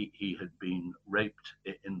that he had been raped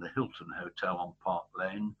in the Hilton Hotel on Park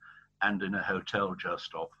Lane and in a hotel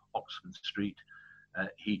just off Oxford Street.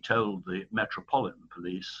 He told the Metropolitan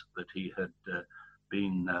Police that he had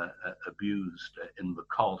been abused in the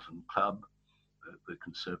Carlton Club, the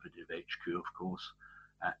Conservative HQ, of course,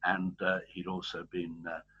 and he'd also been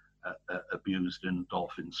abused in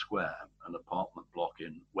Dolphin Square, an apartment block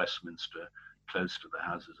in Westminster, close to the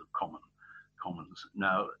Houses of Commons.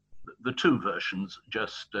 Now, the two versions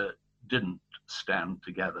just didn't stand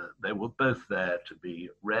together. They were both there to be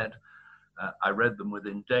read. I read them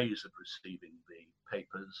within days of receiving the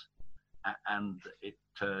papers, and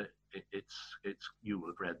it's you will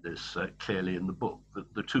have read this clearly in the book,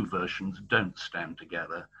 that the two versions don't stand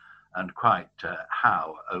together, and quite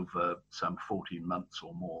how over some 14 months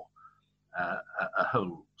or more, a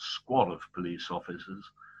whole squad of police officers,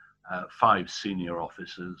 5 senior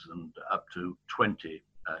officers and up to 20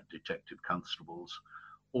 detective constables,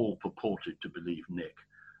 all purported to believe Nick,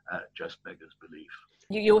 just beggars belief.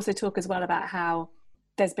 You also talk as well about how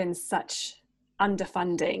there's been such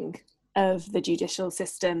underfunding of the judicial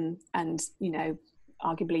system and, you know,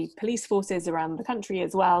 arguably police forces around the country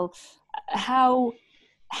as well. How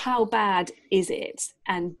bad is it?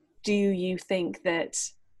 And do you think that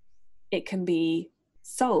it can be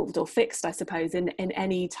solved or fixed, I suppose, in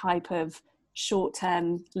any type of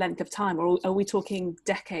short-term length of time? Or are we talking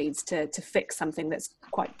decades to fix something that's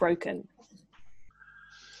quite broken?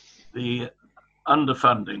 The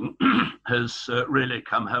underfunding has really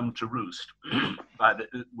come home to roost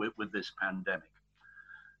with this pandemic.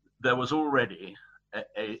 There was already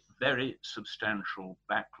a very substantial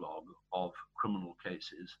backlog of criminal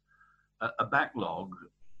cases, a backlog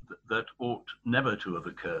that ought never to have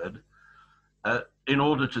occurred. In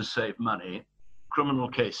order to save money, criminal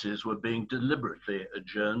cases were being deliberately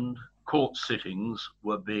adjourned, court sittings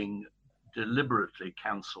were being deliberately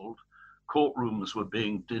cancelled, courtrooms were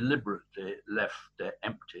being deliberately left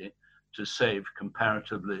empty to save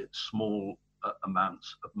comparatively small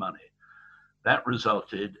amounts of money. That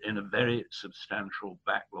resulted in a very substantial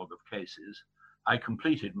backlog of cases. I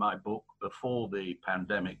completed my book before the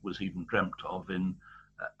pandemic was even dreamt of in,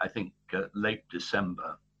 I think, late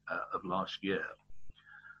December of last year.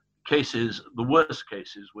 Cases, the worst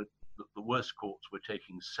cases, with the worst courts were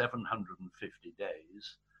taking 750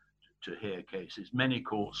 days to hear cases. Many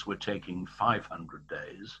courts were taking 500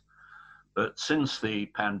 days. But since the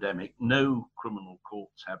pandemic, no criminal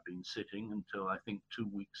courts have been sitting until I think 2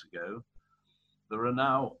 weeks ago. There are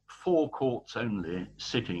now 4 courts only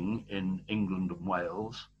sitting in England and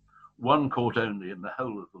Wales, 1 court only in the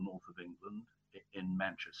whole of the north of England, in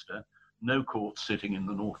Manchester, no courts sitting in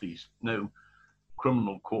the northeast, no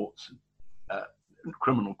criminal courts,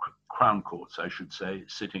 criminal crown courts, I should say,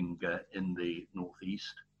 sitting in the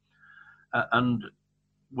northeast. And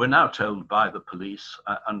we're now told by the police,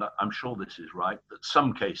 and I'm sure this is right, that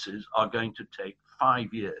some cases are going to take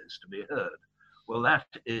 5 years to be heard. Well, that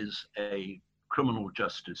is a criminal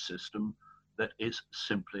justice system that is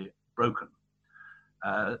simply broken.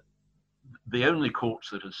 The only courts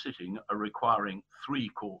that are sitting are requiring 3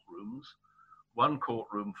 courtrooms, 1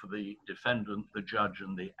 courtroom for the defendant, the judge,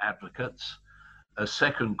 and the advocates, a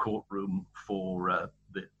second courtroom for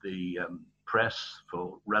the press,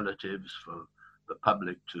 for relatives, for the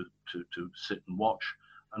public to sit and watch,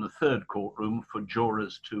 and a third courtroom for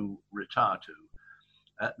jurors to retire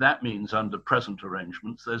to. That means under present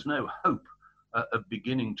arrangements, there's no hope of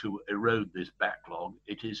beginning to erode this backlog.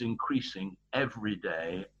 It is increasing every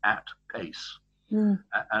day at pace.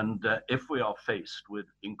 And if we are faced with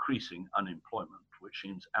increasing unemployment, which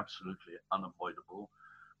seems absolutely unavoidable,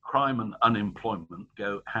 crime and unemployment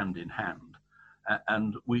go hand in hand.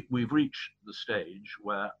 And we've reached the stage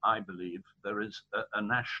where I believe there is a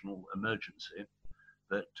national emergency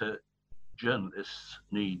that journalists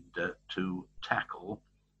need to tackle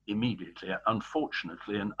immediately.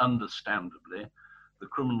 Unfortunately and understandably, the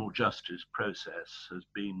criminal justice process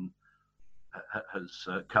has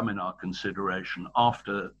come in our consideration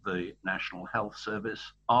after the National Health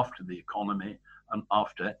Service, after the economy, and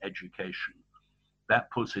after education. That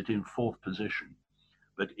puts it in 4th position,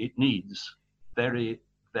 but it needs very,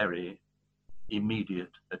 very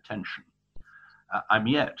immediate attention. I'm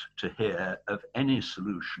yet to hear of any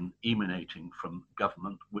solution emanating from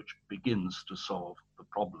government which begins to solve the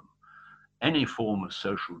problem. Any form of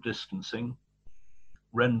social distancing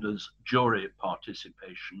renders jury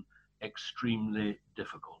participation extremely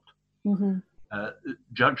difficult.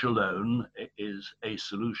 Judge alone is a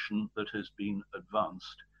solution that has been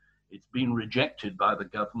advanced. It's been rejected by the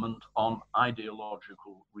government on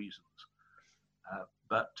ideological reasons.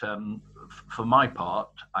 But for my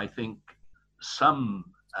part, I think some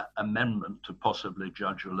amendment to possibly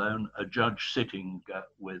judge alone, a judge sitting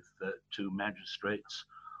with 2 magistrates,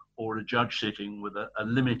 or a judge sitting with a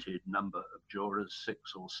limited number of jurors,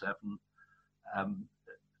 6 or 7,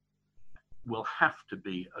 will have to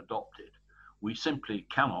be adopted. We simply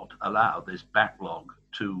cannot allow this backlog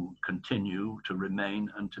to continue, to remain,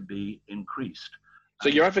 and to be increased. So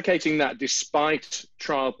you're advocating that despite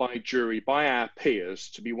trial by jury by our peers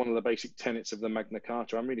to be one of the basic tenets of the Magna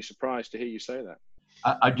Carta. I'm really surprised to hear you say that.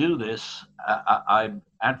 I do this, I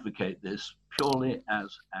advocate this purely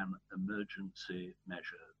as an emergency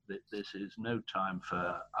measure. This is no time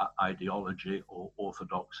for ideology or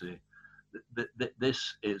orthodoxy.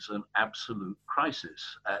 This is an absolute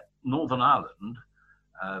crisis. Northern Ireland,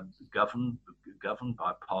 governed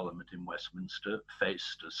by Parliament in Westminster,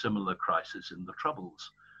 faced a similar crisis in the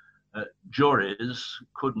Troubles. Juries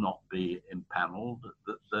could not be impaneled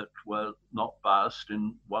that were not biased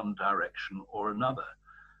in one direction or another.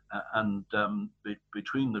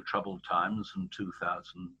 Between the troubled times and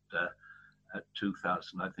 2000,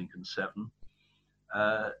 I think, and 7,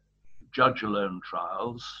 judge-alone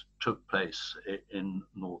trials took place in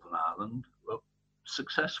Northern Ireland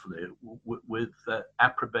successfully with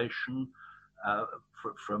approbation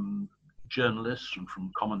from journalists and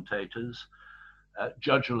from commentators.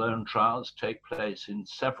 Judge-alone trials take place in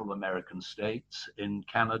several American states, in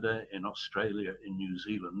Canada, in Australia, in New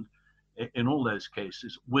Zealand, in all those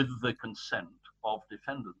cases with the consent of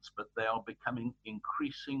defendants, but they are becoming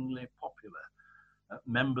increasingly popular.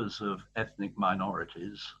 Members of ethnic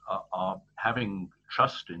minorities are having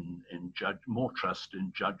more trust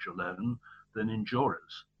in judge alone than in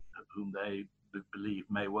jurors, whom they believe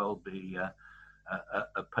may well be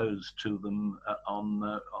opposed to them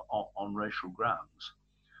on racial grounds.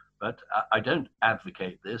 But I don't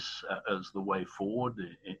advocate this as the way forward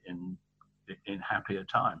in happier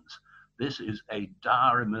times. This is a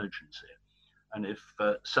dire emergency, and if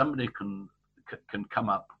somebody can come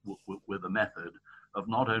up with a method of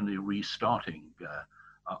not only restarting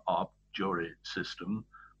our jury system,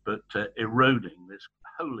 but eroding this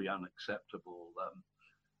wholly unacceptable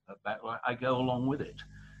backlog, I go along with it.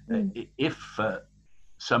 If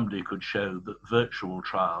somebody could show that virtual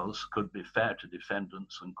trials could be fair to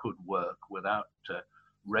defendants and could work without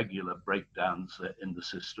regular breakdowns in the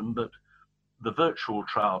system, but the virtual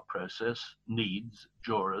trial process needs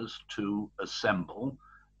jurors to assemble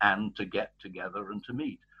and to get together and to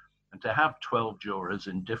meet. And to have 12 jurors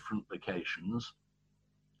in different locations,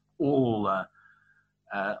 all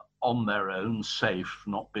on their own, safe,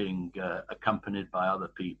 not being accompanied by other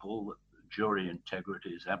people. Jury integrity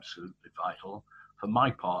is absolutely vital. For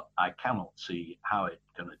my part, I cannot see how it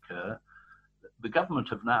can occur. The government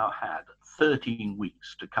have now had 13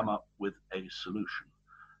 weeks to come up with a solution.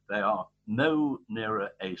 They are no nearer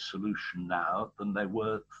a solution now than they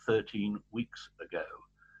were 13 weeks ago.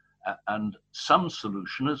 And some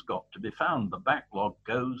solution has got to be found. The backlog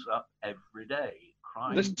goes up every day.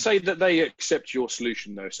 Crime. Let's say that they accept your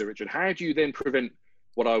solution, though, Sir Richard. How do you then prevent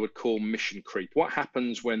what I would call mission creep? What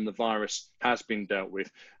happens when the virus has been dealt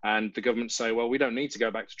with and the government say, well, we don't need to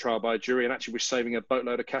go back to trial by jury, and actually we're saving a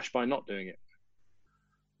boatload of cash by not doing it?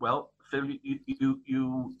 Well, Phil,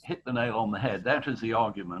 you hit the nail on the head. That is the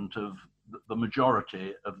argument of the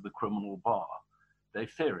majority of the criminal bar. They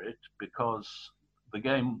fear it because the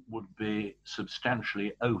game would be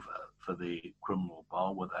substantially over for the criminal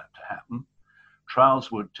bar were that to happen.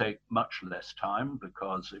 Trials would take much less time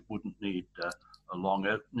because it wouldn't need a long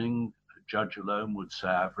opening. A judge alone would say,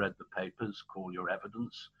 I've read the papers, call your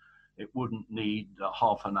evidence. It wouldn't need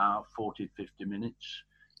half an hour, 40, 50 minutes.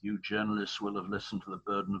 You journalists will have listened to the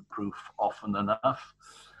burden of proof often enough.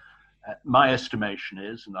 My estimation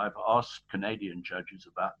is, and I've asked Canadian judges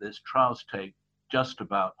about this, trials take just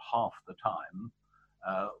about half the time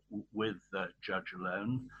with the judge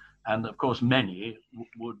alone. And of course, many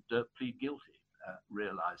would plead guilty,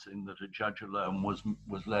 realizing that a judge alone was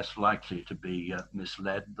less likely to be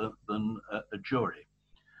misled than a jury.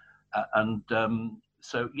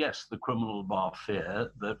 So yes, the criminal bar fear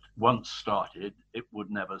that once started, it would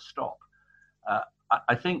never stop.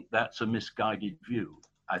 I think that's a misguided view.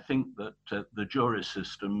 I think that the jury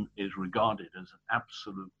system is regarded as an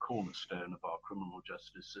absolute cornerstone of our criminal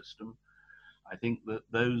justice system. I think that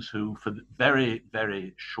those who, for very,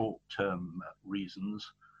 very short-term reasons,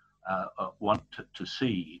 want to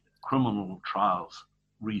see criminal trials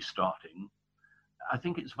restarting, I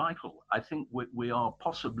think it's vital. I think we are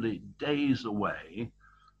possibly days away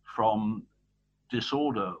from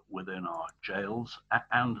disorder within our jails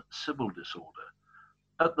and civil disorder.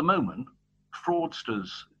 At the moment, fraudsters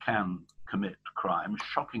can commit crimes,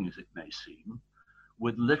 shocking as it may seem,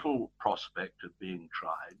 with little prospect of being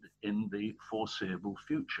tried in the foreseeable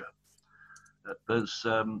future. There's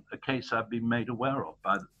a case I've been made aware of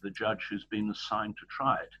by the judge who's been assigned to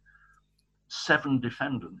try it. 7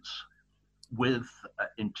 defendants with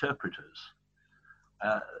interpreters.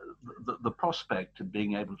 The prospect of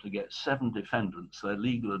being able to get 7 defendants, their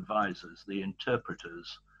legal advisors, the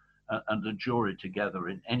interpreters, and a jury together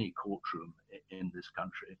in any courtroom in this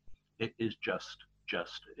country, it is just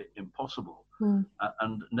impossible.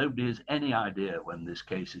 And nobody has any idea when this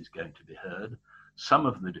case is going to be heard. Some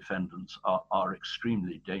of the defendants are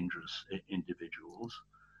extremely dangerous individuals,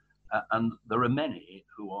 and there are many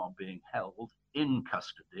who are being held in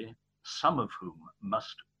custody, some of whom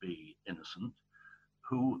must be innocent,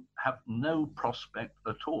 who have no prospect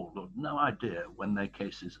at all, or no idea when their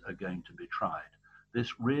cases are going to be tried.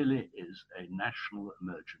 This really is a national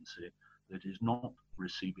emergency that is not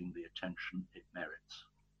receiving the attention it merits.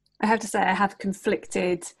 I have to say, I have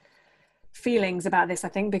conflicted feelings about this, I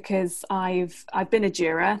think, because I've been a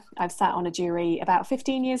juror. I've sat on a jury about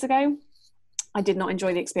 15 years ago. I did not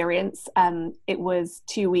enjoy the experience. It was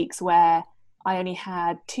 2 weeks where I only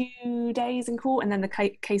had 2 days in court and then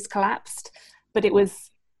the case collapsed. But it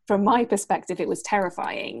was, from my perspective, it was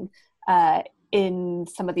terrifying in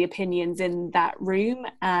some of the opinions in that room,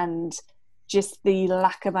 and just the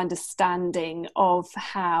lack of understanding of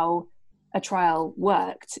how a trial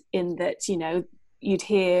worked, in that, you know, you'd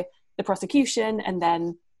hear the prosecution and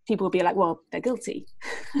then people would be like, well, they're guilty.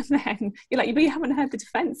 And then you're like, but you haven't heard the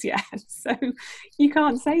defense yet. So you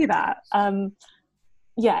can't say that.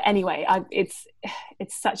 Anyway, it's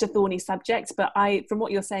such a thorny subject, but from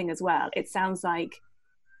what you're saying as well, it sounds like,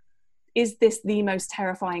 is this the most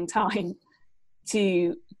terrifying time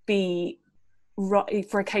to be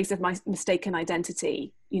for a case of mistaken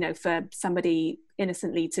identity, you know, for somebody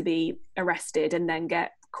innocently to be arrested and then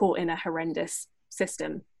get caught in a horrendous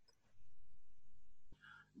system?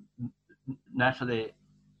 Natalie,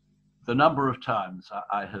 the number of times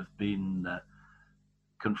I have been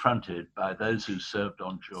confronted by those who served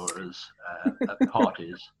on jurors at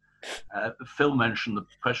parties. Phil mentioned the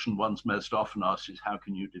question one's most often asked is, how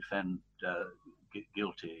can you defend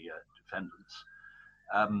guilty defendants?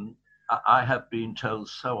 I have been told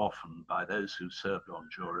so often by those who served on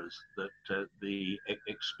jurors that the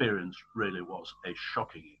experience really was a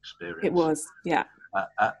shocking experience. It was, yeah.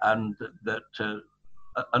 And that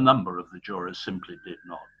a number of the jurors simply did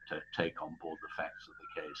not take on board the facts of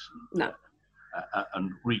the case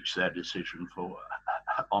and reach their decision for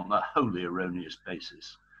on a wholly erroneous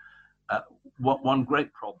basis. One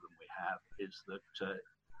great problem we have is that the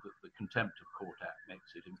Contempt of Court Act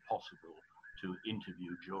makes it impossible to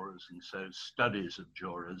interview jurors, and so studies of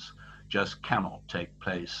jurors just cannot take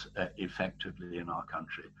place effectively in our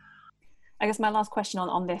country. I guess my last question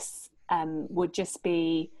on this would just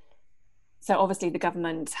be, so obviously the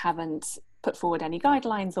government haven't put forward any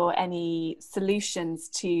guidelines or any solutions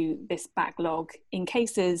to this backlog in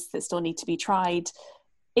cases that still need to be tried.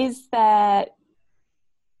 Do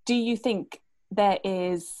you think there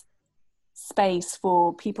is space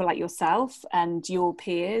for people like yourself and your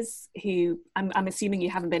peers who, I'm assuming you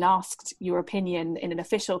haven't been asked your opinion in an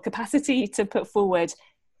official capacity to put forward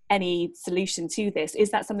any solution to this? Is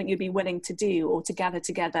that something you'd be willing to do, or to gather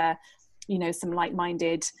together, some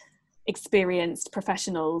like-minded, experienced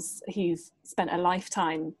professionals who've spent a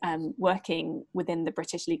lifetime working within the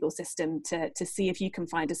British legal system to see if you can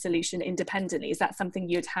find a solution independently? Is that something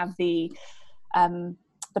you'd have the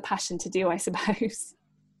passion to do, I suppose?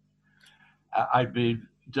 I'd be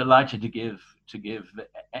delighted to give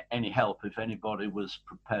any help if anybody was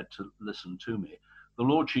prepared to listen to me. The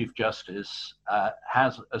Lord Chief Justice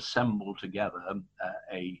has assembled together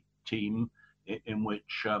a team in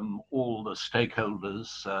which all the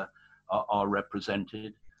stakeholders are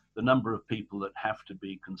represented. The number of people that have to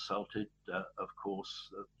be consulted, of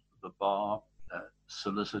course, the bar,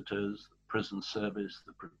 solicitors, the prison service,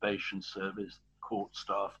 the probation service, court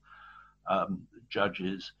staff,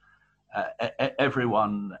 judges,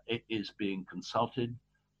 everyone is being consulted.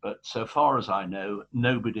 But so far as I know,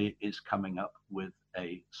 nobody is coming up with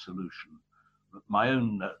a solution. My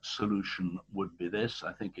own solution would be this.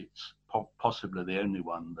 I think it's possibly the only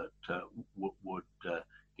one that would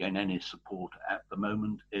gain any support at the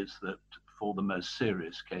moment, is that for the most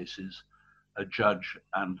serious cases, a judge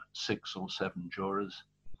and 6 or 7 jurors.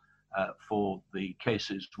 For the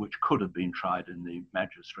cases which could have been tried in the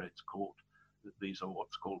magistrates' court, these are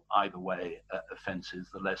what's called either way offences,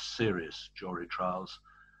 the less serious jury trials,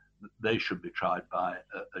 they should be tried by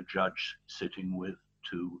a judge sitting with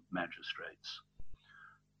 2 magistrates.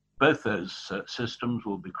 Both those systems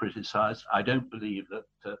will be criticised. I don't believe that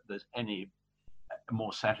there's any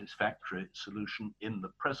more satisfactory solution in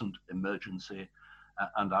the present emergency,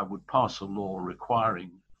 and I would pass a law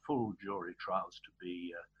requiring full jury trials to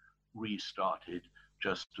be restarted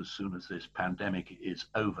just as soon as this pandemic is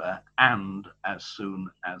over, and as soon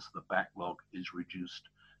as the backlog is reduced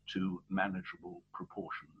to manageable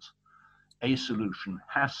proportions. A solution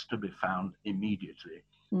has to be found immediately.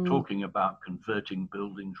 Talking about converting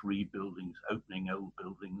buildings, rebuildings, opening old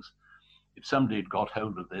buildings. If somebody had got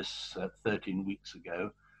hold of this 13 weeks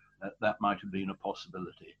ago, that might have been a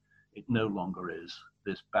possibility. It no longer is.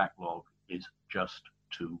 This backlog is just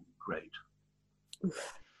too great.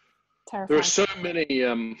 Oof. Terrifying. There are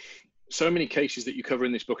so many cases that you cover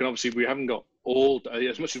in this book, and obviously we haven't got all day,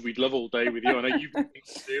 as much as we'd love all day with you. I know you've got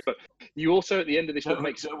things to do, but you also at the end of this book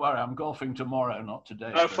don't worry, I'm golfing tomorrow, not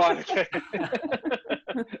today. Oh, fine, okay.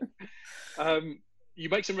 You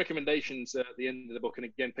make some recommendations at the end of the book, and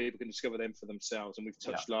again, people can discover them for themselves, and we've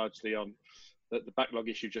touched largely on the backlog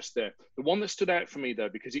issue just there. The one that stood out for me, though,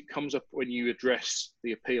 because it comes up when you address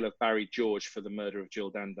the appeal of Barry George for the murder of Jill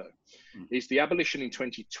Dando, is the abolition in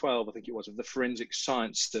 2012, I think it was, of the Forensic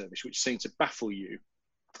Science Service, which seemed to baffle you.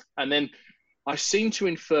 And then I seem to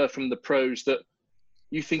infer from the prose that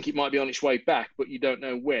you think it might be on its way back, but you don't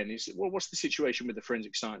know when. What's the situation with the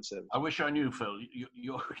Forensic Science Service? I wish I knew, Phil.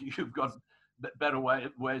 You've got better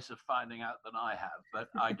ways of finding out than I have, but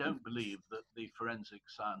I don't believe that the Forensic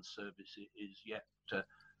Science Service is yet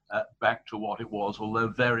back to what it was, although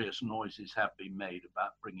various noises have been made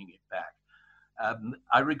about bringing it back.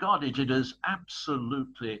 I regarded it as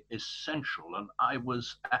absolutely essential, and I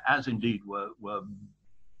was, as indeed were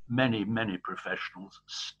many, many professionals,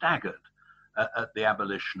 staggered at the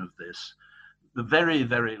abolition of this. The very,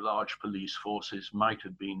 very large police forces might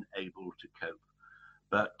have been able to cope,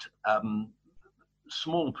 but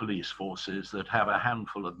small police forces that have a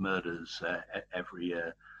handful of murders every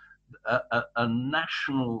year, a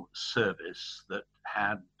national service that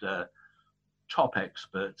had top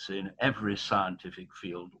experts in every scientific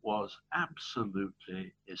field was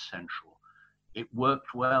absolutely essential. It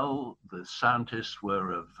worked well. The scientists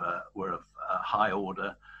were of high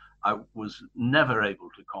order. I was never able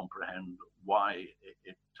to comprehend why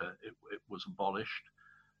it was abolished.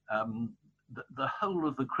 The whole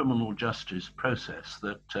of the criminal justice process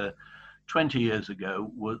that 20 years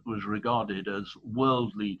ago was regarded as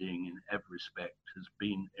world leading in every respect has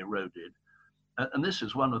been eroded. And this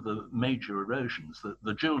is one of the major erosions, that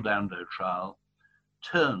the Jill Dando trial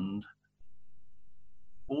turned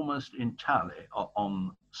almost entirely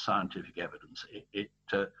on scientific evidence. It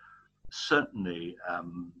certainly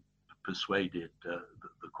persuaded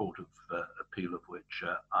the Court of Appeal, of which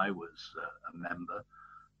I was a member,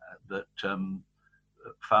 that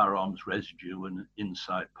firearms residue in an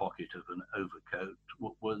inside pocket of an overcoat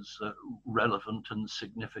was relevant and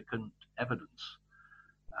significant evidence.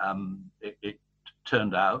 It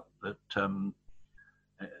turned out that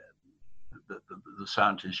the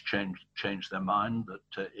scientists changed their mind,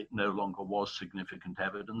 that it no longer was significant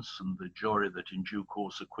evidence, and the jury that in due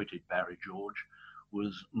course acquitted Barry George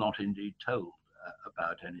was not indeed told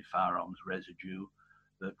about any firearms residue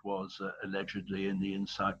that was allegedly in the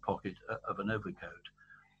inside pocket of an overcoat.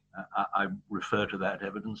 I refer to that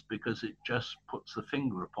evidence because it just puts the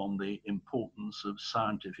finger upon the importance of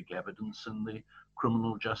scientific evidence in the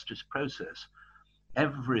criminal justice process.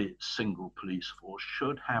 Every single police force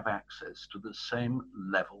should have access to the same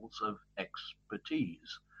levels of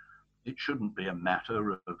expertise. It shouldn't be a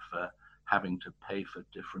matter of having to pay for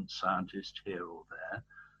different scientists here or there.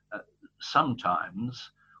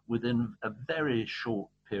 Sometimes, within a very short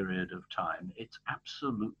period of time, it's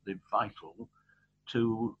absolutely vital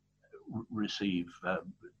to receive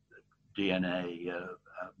DNA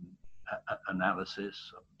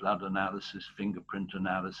analysis, blood analysis, fingerprint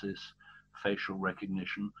analysis, facial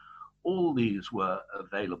recognition. All these were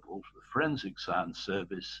available to the Forensic Science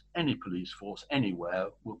Service. Any police force anywhere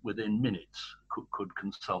within minutes could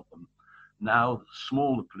consult them. Now,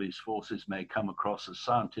 smaller police forces may come across a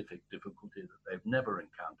scientific difficulty that they've never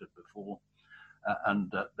encountered before,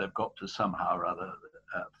 and they've got to somehow or other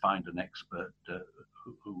find an expert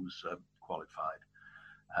who's qualified.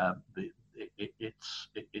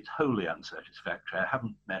 It's wholly unsatisfactory. I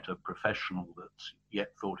haven't met a professional that's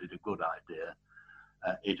yet thought it a good idea.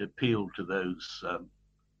 It appealed to those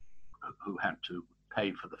who had to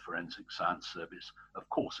pay for the Forensic Science Service. Of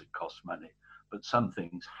course, it costs money, but some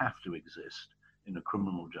things have to exist in a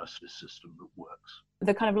criminal justice system that works.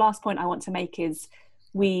 The kind of last point I want to make is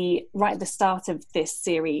we, right at the start of this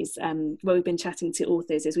series, where we've been chatting to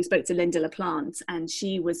authors, is we spoke to Lynda LaPlante, and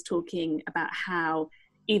she was talking about how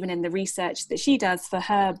even in the research that she does for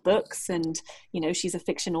her books, and, you know, she's a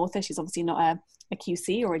fiction author, she's obviously not a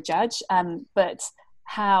QC or a judge, but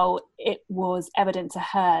how it was evident to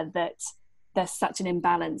her that there's such an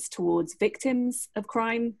imbalance towards victims of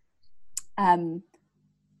crime. And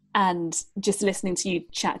just listening to you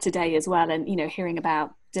chat today as well, and, you know, hearing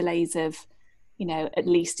about delays of, you know, at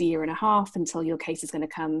least a year and a half until your case is going to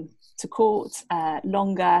come to court,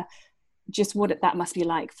 longer, just what that must be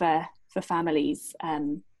like for families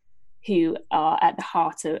who are at the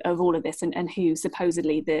heart of all of this, and who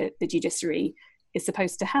supposedly the judiciary is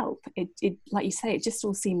supposed to help. It, like you say, it just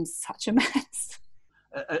all seems such a mess.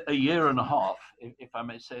 A year and a half, if I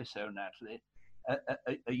may say so, Natalie,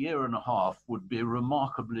 a year and a half would be a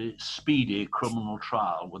remarkably speedy criminal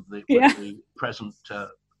trial with the present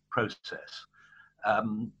process.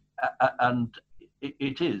 And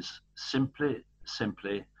it is simply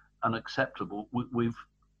unacceptable. We've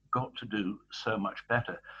got to do so much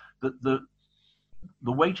better. The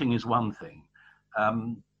waiting is one thing.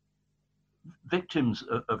 Victims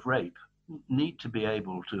of rape need to be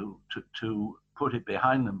able to put it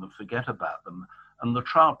behind them and forget about them. And the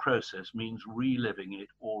trial process means reliving it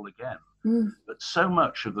all again. But so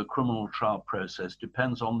much of the criminal trial process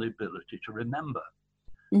depends on the ability to remember.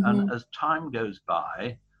 Mm-hmm. And as time goes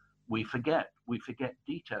by, we forget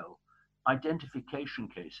detail, identification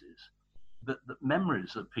cases, the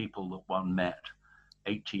memories of people that one met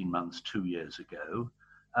 18 months, 2 years ago,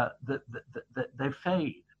 they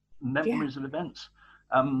fade. Memories of events.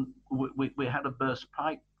 We had a burst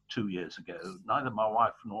pipe 2 years ago. Neither my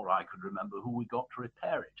wife nor I could remember who we got to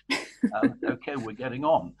repair it. Okay, we're getting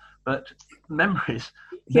on, but memories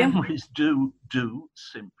do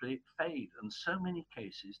simply fade, and so many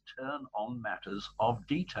cases turn on matters of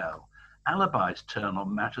detail. Alibis turn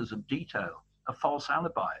on matters of detail. A false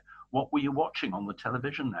alibi. What were you watching on the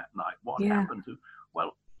television that night? What happened to?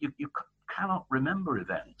 Well, you cannot remember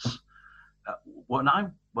events. When I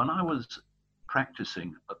was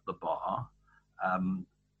practicing at the bar,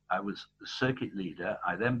 I was the circuit leader.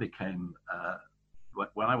 I then became,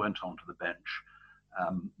 when I went onto the bench,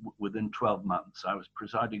 within 12 months, I was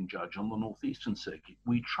presiding judge on the Northeastern Circuit.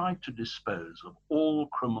 We tried to dispose of all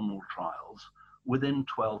criminal trials within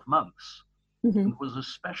 12 months. Mm-hmm. It was a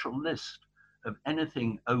special list of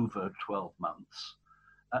anything over 12 months.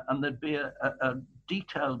 And there'd be a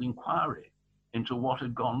detailed inquiry into what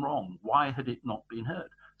had gone wrong. Why had it not been heard?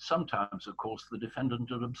 Sometimes, of course, the defendant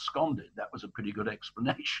had absconded. That was a pretty good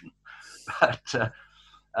explanation. But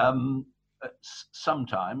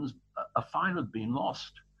sometimes a file had been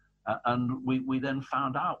lost. And we then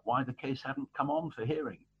found out why the case hadn't come on for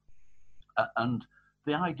hearing. And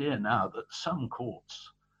the idea now that some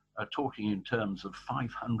courts are talking in terms of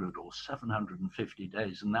 500 or 750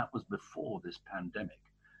 days, and that was before this pandemic.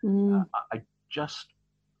 I'm just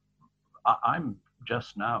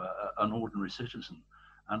now an ordinary citizen,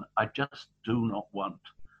 and I just do not want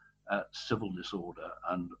civil disorder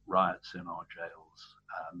and riots in our jails.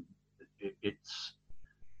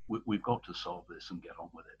 We've got to solve this and get on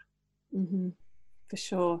with it. Mm-hmm. For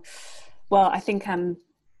sure. Well, I think our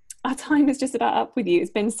time is just about up with you.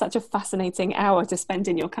 It's been such a fascinating hour to spend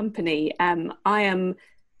in your company. I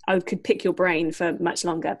could pick your brain for much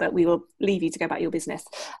longer, but we will leave you to go about your business.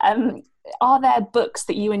 Are there books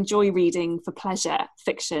that you enjoy reading for pleasure,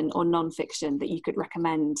 fiction or non-fiction, that you could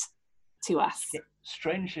recommend to us?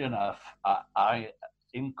 Strangely enough, I,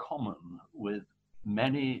 in common with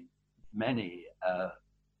many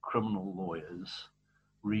criminal lawyers,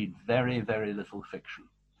 read very, very little fiction,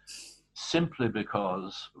 simply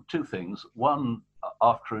because two things. One,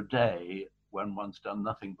 after a day when one's done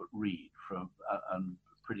nothing but read, and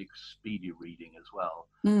pretty speedy reading as well,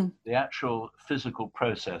 the actual physical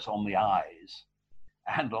process on the eyes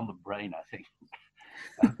and on the brain, I think,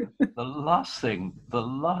 the last thing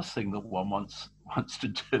that one wants to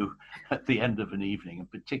do at the end of an evening,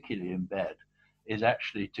 and particularly in bed, is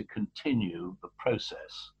actually to continue the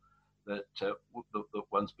process that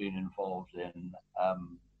one's been involved in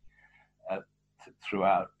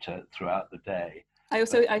throughout the day.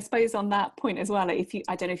 I suppose on that point as well, I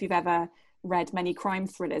don't know if you've ever read many crime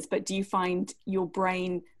thrillers, but do you find your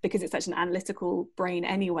brain, because it's such an analytical brain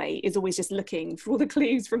anyway, is always just looking for all the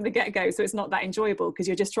clues from the get-go, so it's not that enjoyable because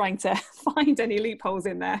you're just trying to find any loopholes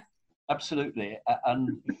in there? Absolutely.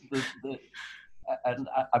 And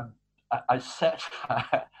I set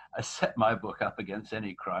my book up against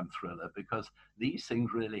any crime thriller because these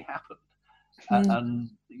things really happened. And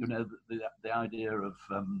you know, the idea of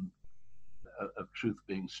truth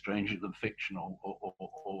being stranger than fiction or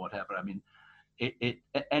whatever. I mean,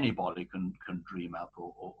 anybody can dream up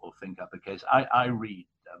or think up a case. I read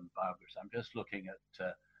biographies. I'm just looking at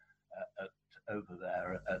over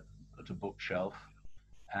there at a bookshelf,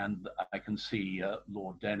 and I can see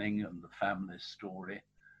Lord Denning and the family story.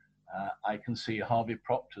 I can see Harvey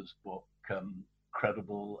Proctor's book,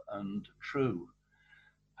 Credible and True.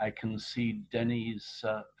 I can see Denise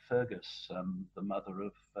Fergus, the mother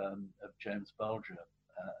of James Bulger,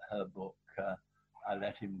 her book, I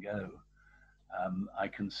Let Him Go. I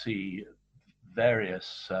can see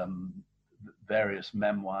various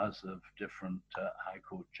memoirs of different High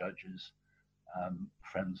Court judges,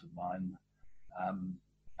 friends of mine,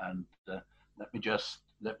 and let me just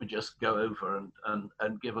go over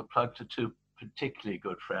and give a plug to two particularly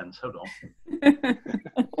good friends. Hold on.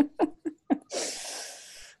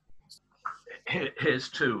 Here's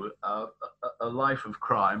two: A Life of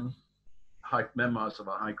Crime, memoirs of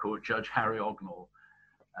a High Court judge, Harry Ognall,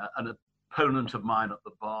 an opponent of mine at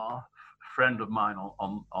the bar, friend of mine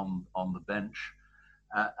on the bench.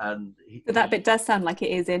 But that bit does sound like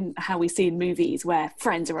it is in how we see in movies where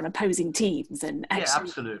friends are on opposing teams and yeah,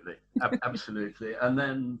 absolutely. And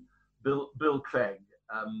then Bill Clegg,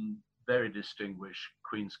 very distinguished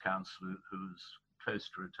Queen's Counsel who's close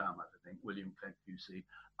to retirement, I think, William Clegg QC,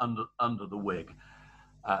 under the wig,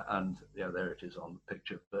 and yeah, there it is on the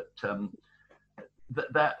picture. But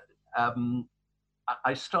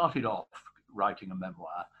I started off writing a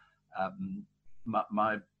memoir.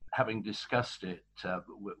 My having discussed it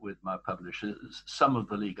with my publishers, some of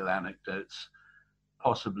the legal anecdotes,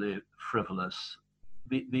 possibly frivolous.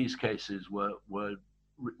 These cases were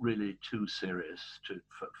really too serious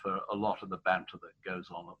for a lot of the banter that goes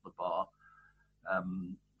on at the bar.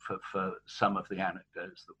 For some of the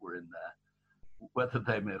anecdotes that were in there, whether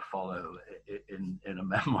they may follow in a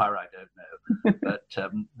memoir, I don't know. But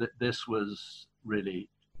this was really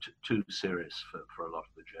too serious for a lot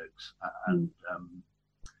of the jokes, and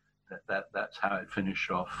that's how it finished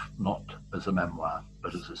off, not as a memoir,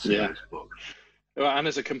 but as a serious book. Well, and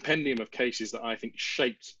as a compendium of cases that I think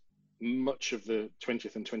shaped much of the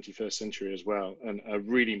 20th and 21st century as well, and are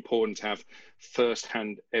really important to have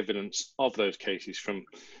first-hand evidence of those cases from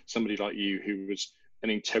somebody like you who was an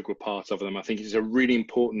integral part of them. I think it's a really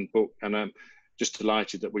important book, and I'm just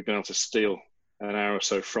delighted that we've been able to steal an hour or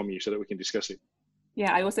so from you so that we can discuss it.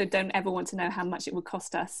 Yeah, I also don't ever want to know how much it would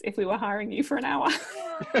cost us if we were hiring you for an hour.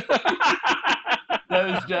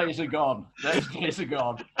 Those days are gone.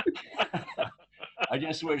 I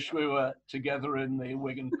just wish we were together in the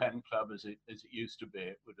Wigan Pen Club as it used to be.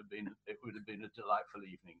 It would have been a delightful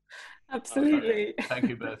evening. Absolutely. Thank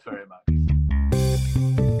you both very much.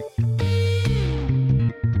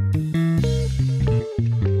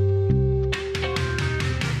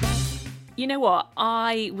 know what?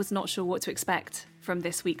 I was not sure what to expect from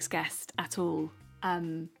this week's guest at all.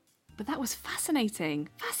 But that was fascinating.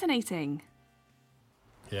 Fascinating.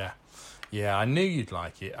 Yeah. Yeah, I knew you'd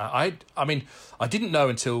like it. I mean, I didn't know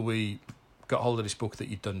until we got hold of this book that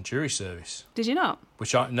you'd done jury service. Did you not?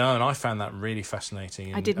 And I found that really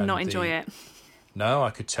fascinating. I did not enjoy it. No, I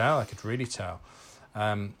could tell. I could really tell.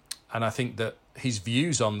 And I think that his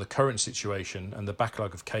views on the current situation and the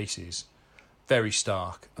backlog of cases, very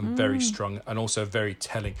stark and very strong, and also very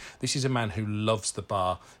telling. This is a man who loves the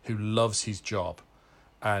bar, who loves his job,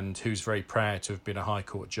 and who's very proud to have been a High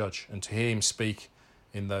Court judge. And to hear him speak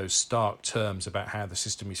in those stark terms about how the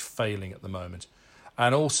system is failing at the moment.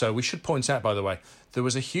 And also, we should point out, by the way, there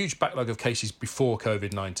was a huge backlog of cases before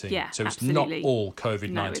COVID-19. Yeah, so it's absolutely. not all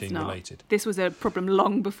COVID-19 related. This was a problem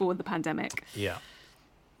long before the pandemic. Yeah.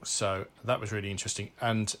 So that was really interesting.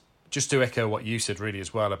 And just to echo what you said really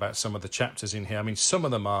as well about some of the chapters in here, I mean, some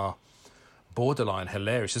of them are borderline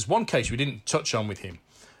hilarious. There's one case we didn't touch on with him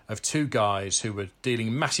of two guys who were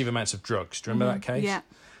dealing massive amounts of drugs. Do you remember that case? Yeah.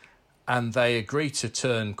 And they agreed to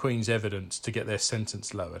turn Queen's evidence to get their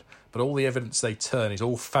sentence lowered. But all the evidence they turn is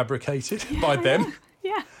all fabricated by them.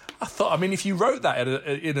 Yeah. I thought, I mean, if you wrote that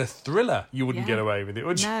in a thriller, you wouldn't get away with it,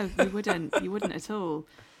 would you? No, you wouldn't. You wouldn't at all.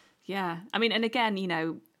 Yeah. I mean, and again, you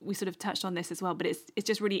know, we sort of touched on this as well, but it's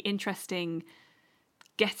just really interesting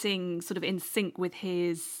getting sort of in sync with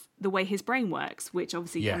the way his brain works, which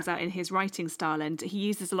obviously comes out in his writing style. And he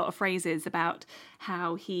uses a lot of phrases about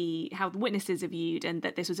how the witnesses are viewed, and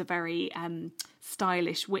that this was a very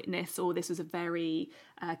stylish witness, or this was a very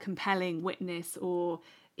compelling witness, or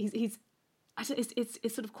it's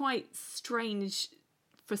sort of quite strange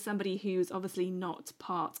for somebody who's obviously not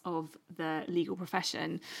part of the legal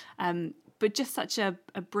profession, but just such a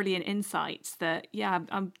brilliant insight that,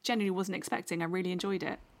 I genuinely wasn't expecting. I really enjoyed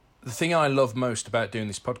it. The thing I love most about doing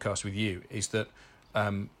this podcast with you is that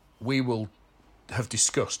we will have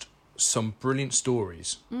discussed some brilliant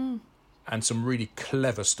stories and some really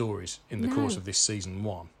clever stories in the course of this season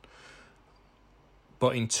 1.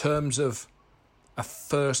 But in terms of a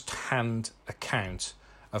first-hand account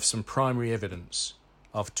of some primary evidence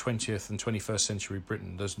of 20th and 21st century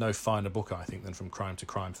Britain, there's no finer book, I think, than From Crime to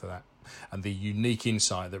Crime for that. And the unique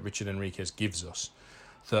insight that Richard Enriquez gives us,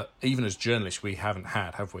 that even as journalists we haven't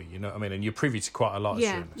had, have we? You know what I mean? And you're privy to quite a lot as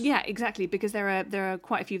journalists. Yeah, exactly, because there are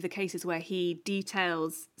quite a few of the cases where he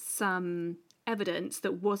details some evidence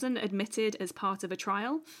that wasn't admitted as part of a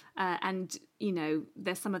trial. And, you know,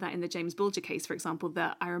 there's some of that in the James Bulger case, for example,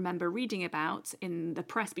 that I remember reading about in the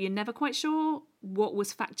press, but you're never quite sure what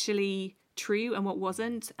was factually true and what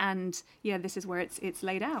wasn't. And, this is where it's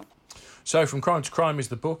laid out. So From Crime to Crime is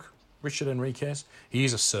the book. Richard Enriquez. He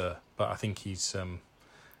is a sir, but I think he's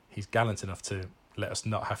gallant enough to let us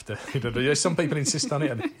not have to. Some people insist on it,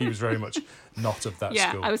 and he was very much not of that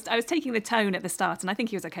school. I was taking the tone at the start, and I think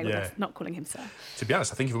he was okay with us not calling him sir. To be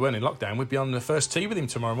honest, I think if we weren't in lockdown, we'd be on the first tee with him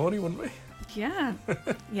tomorrow morning, wouldn't we? Yeah.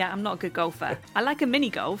 I'm not a good golfer. I like a mini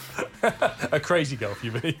golf. A crazy golf,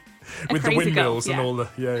 you mean? With the windmills and all the...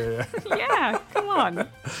 Yeah. Yeah, come on.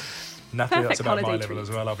 Natalie, that's about my level as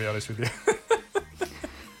well, I'll be honest with you.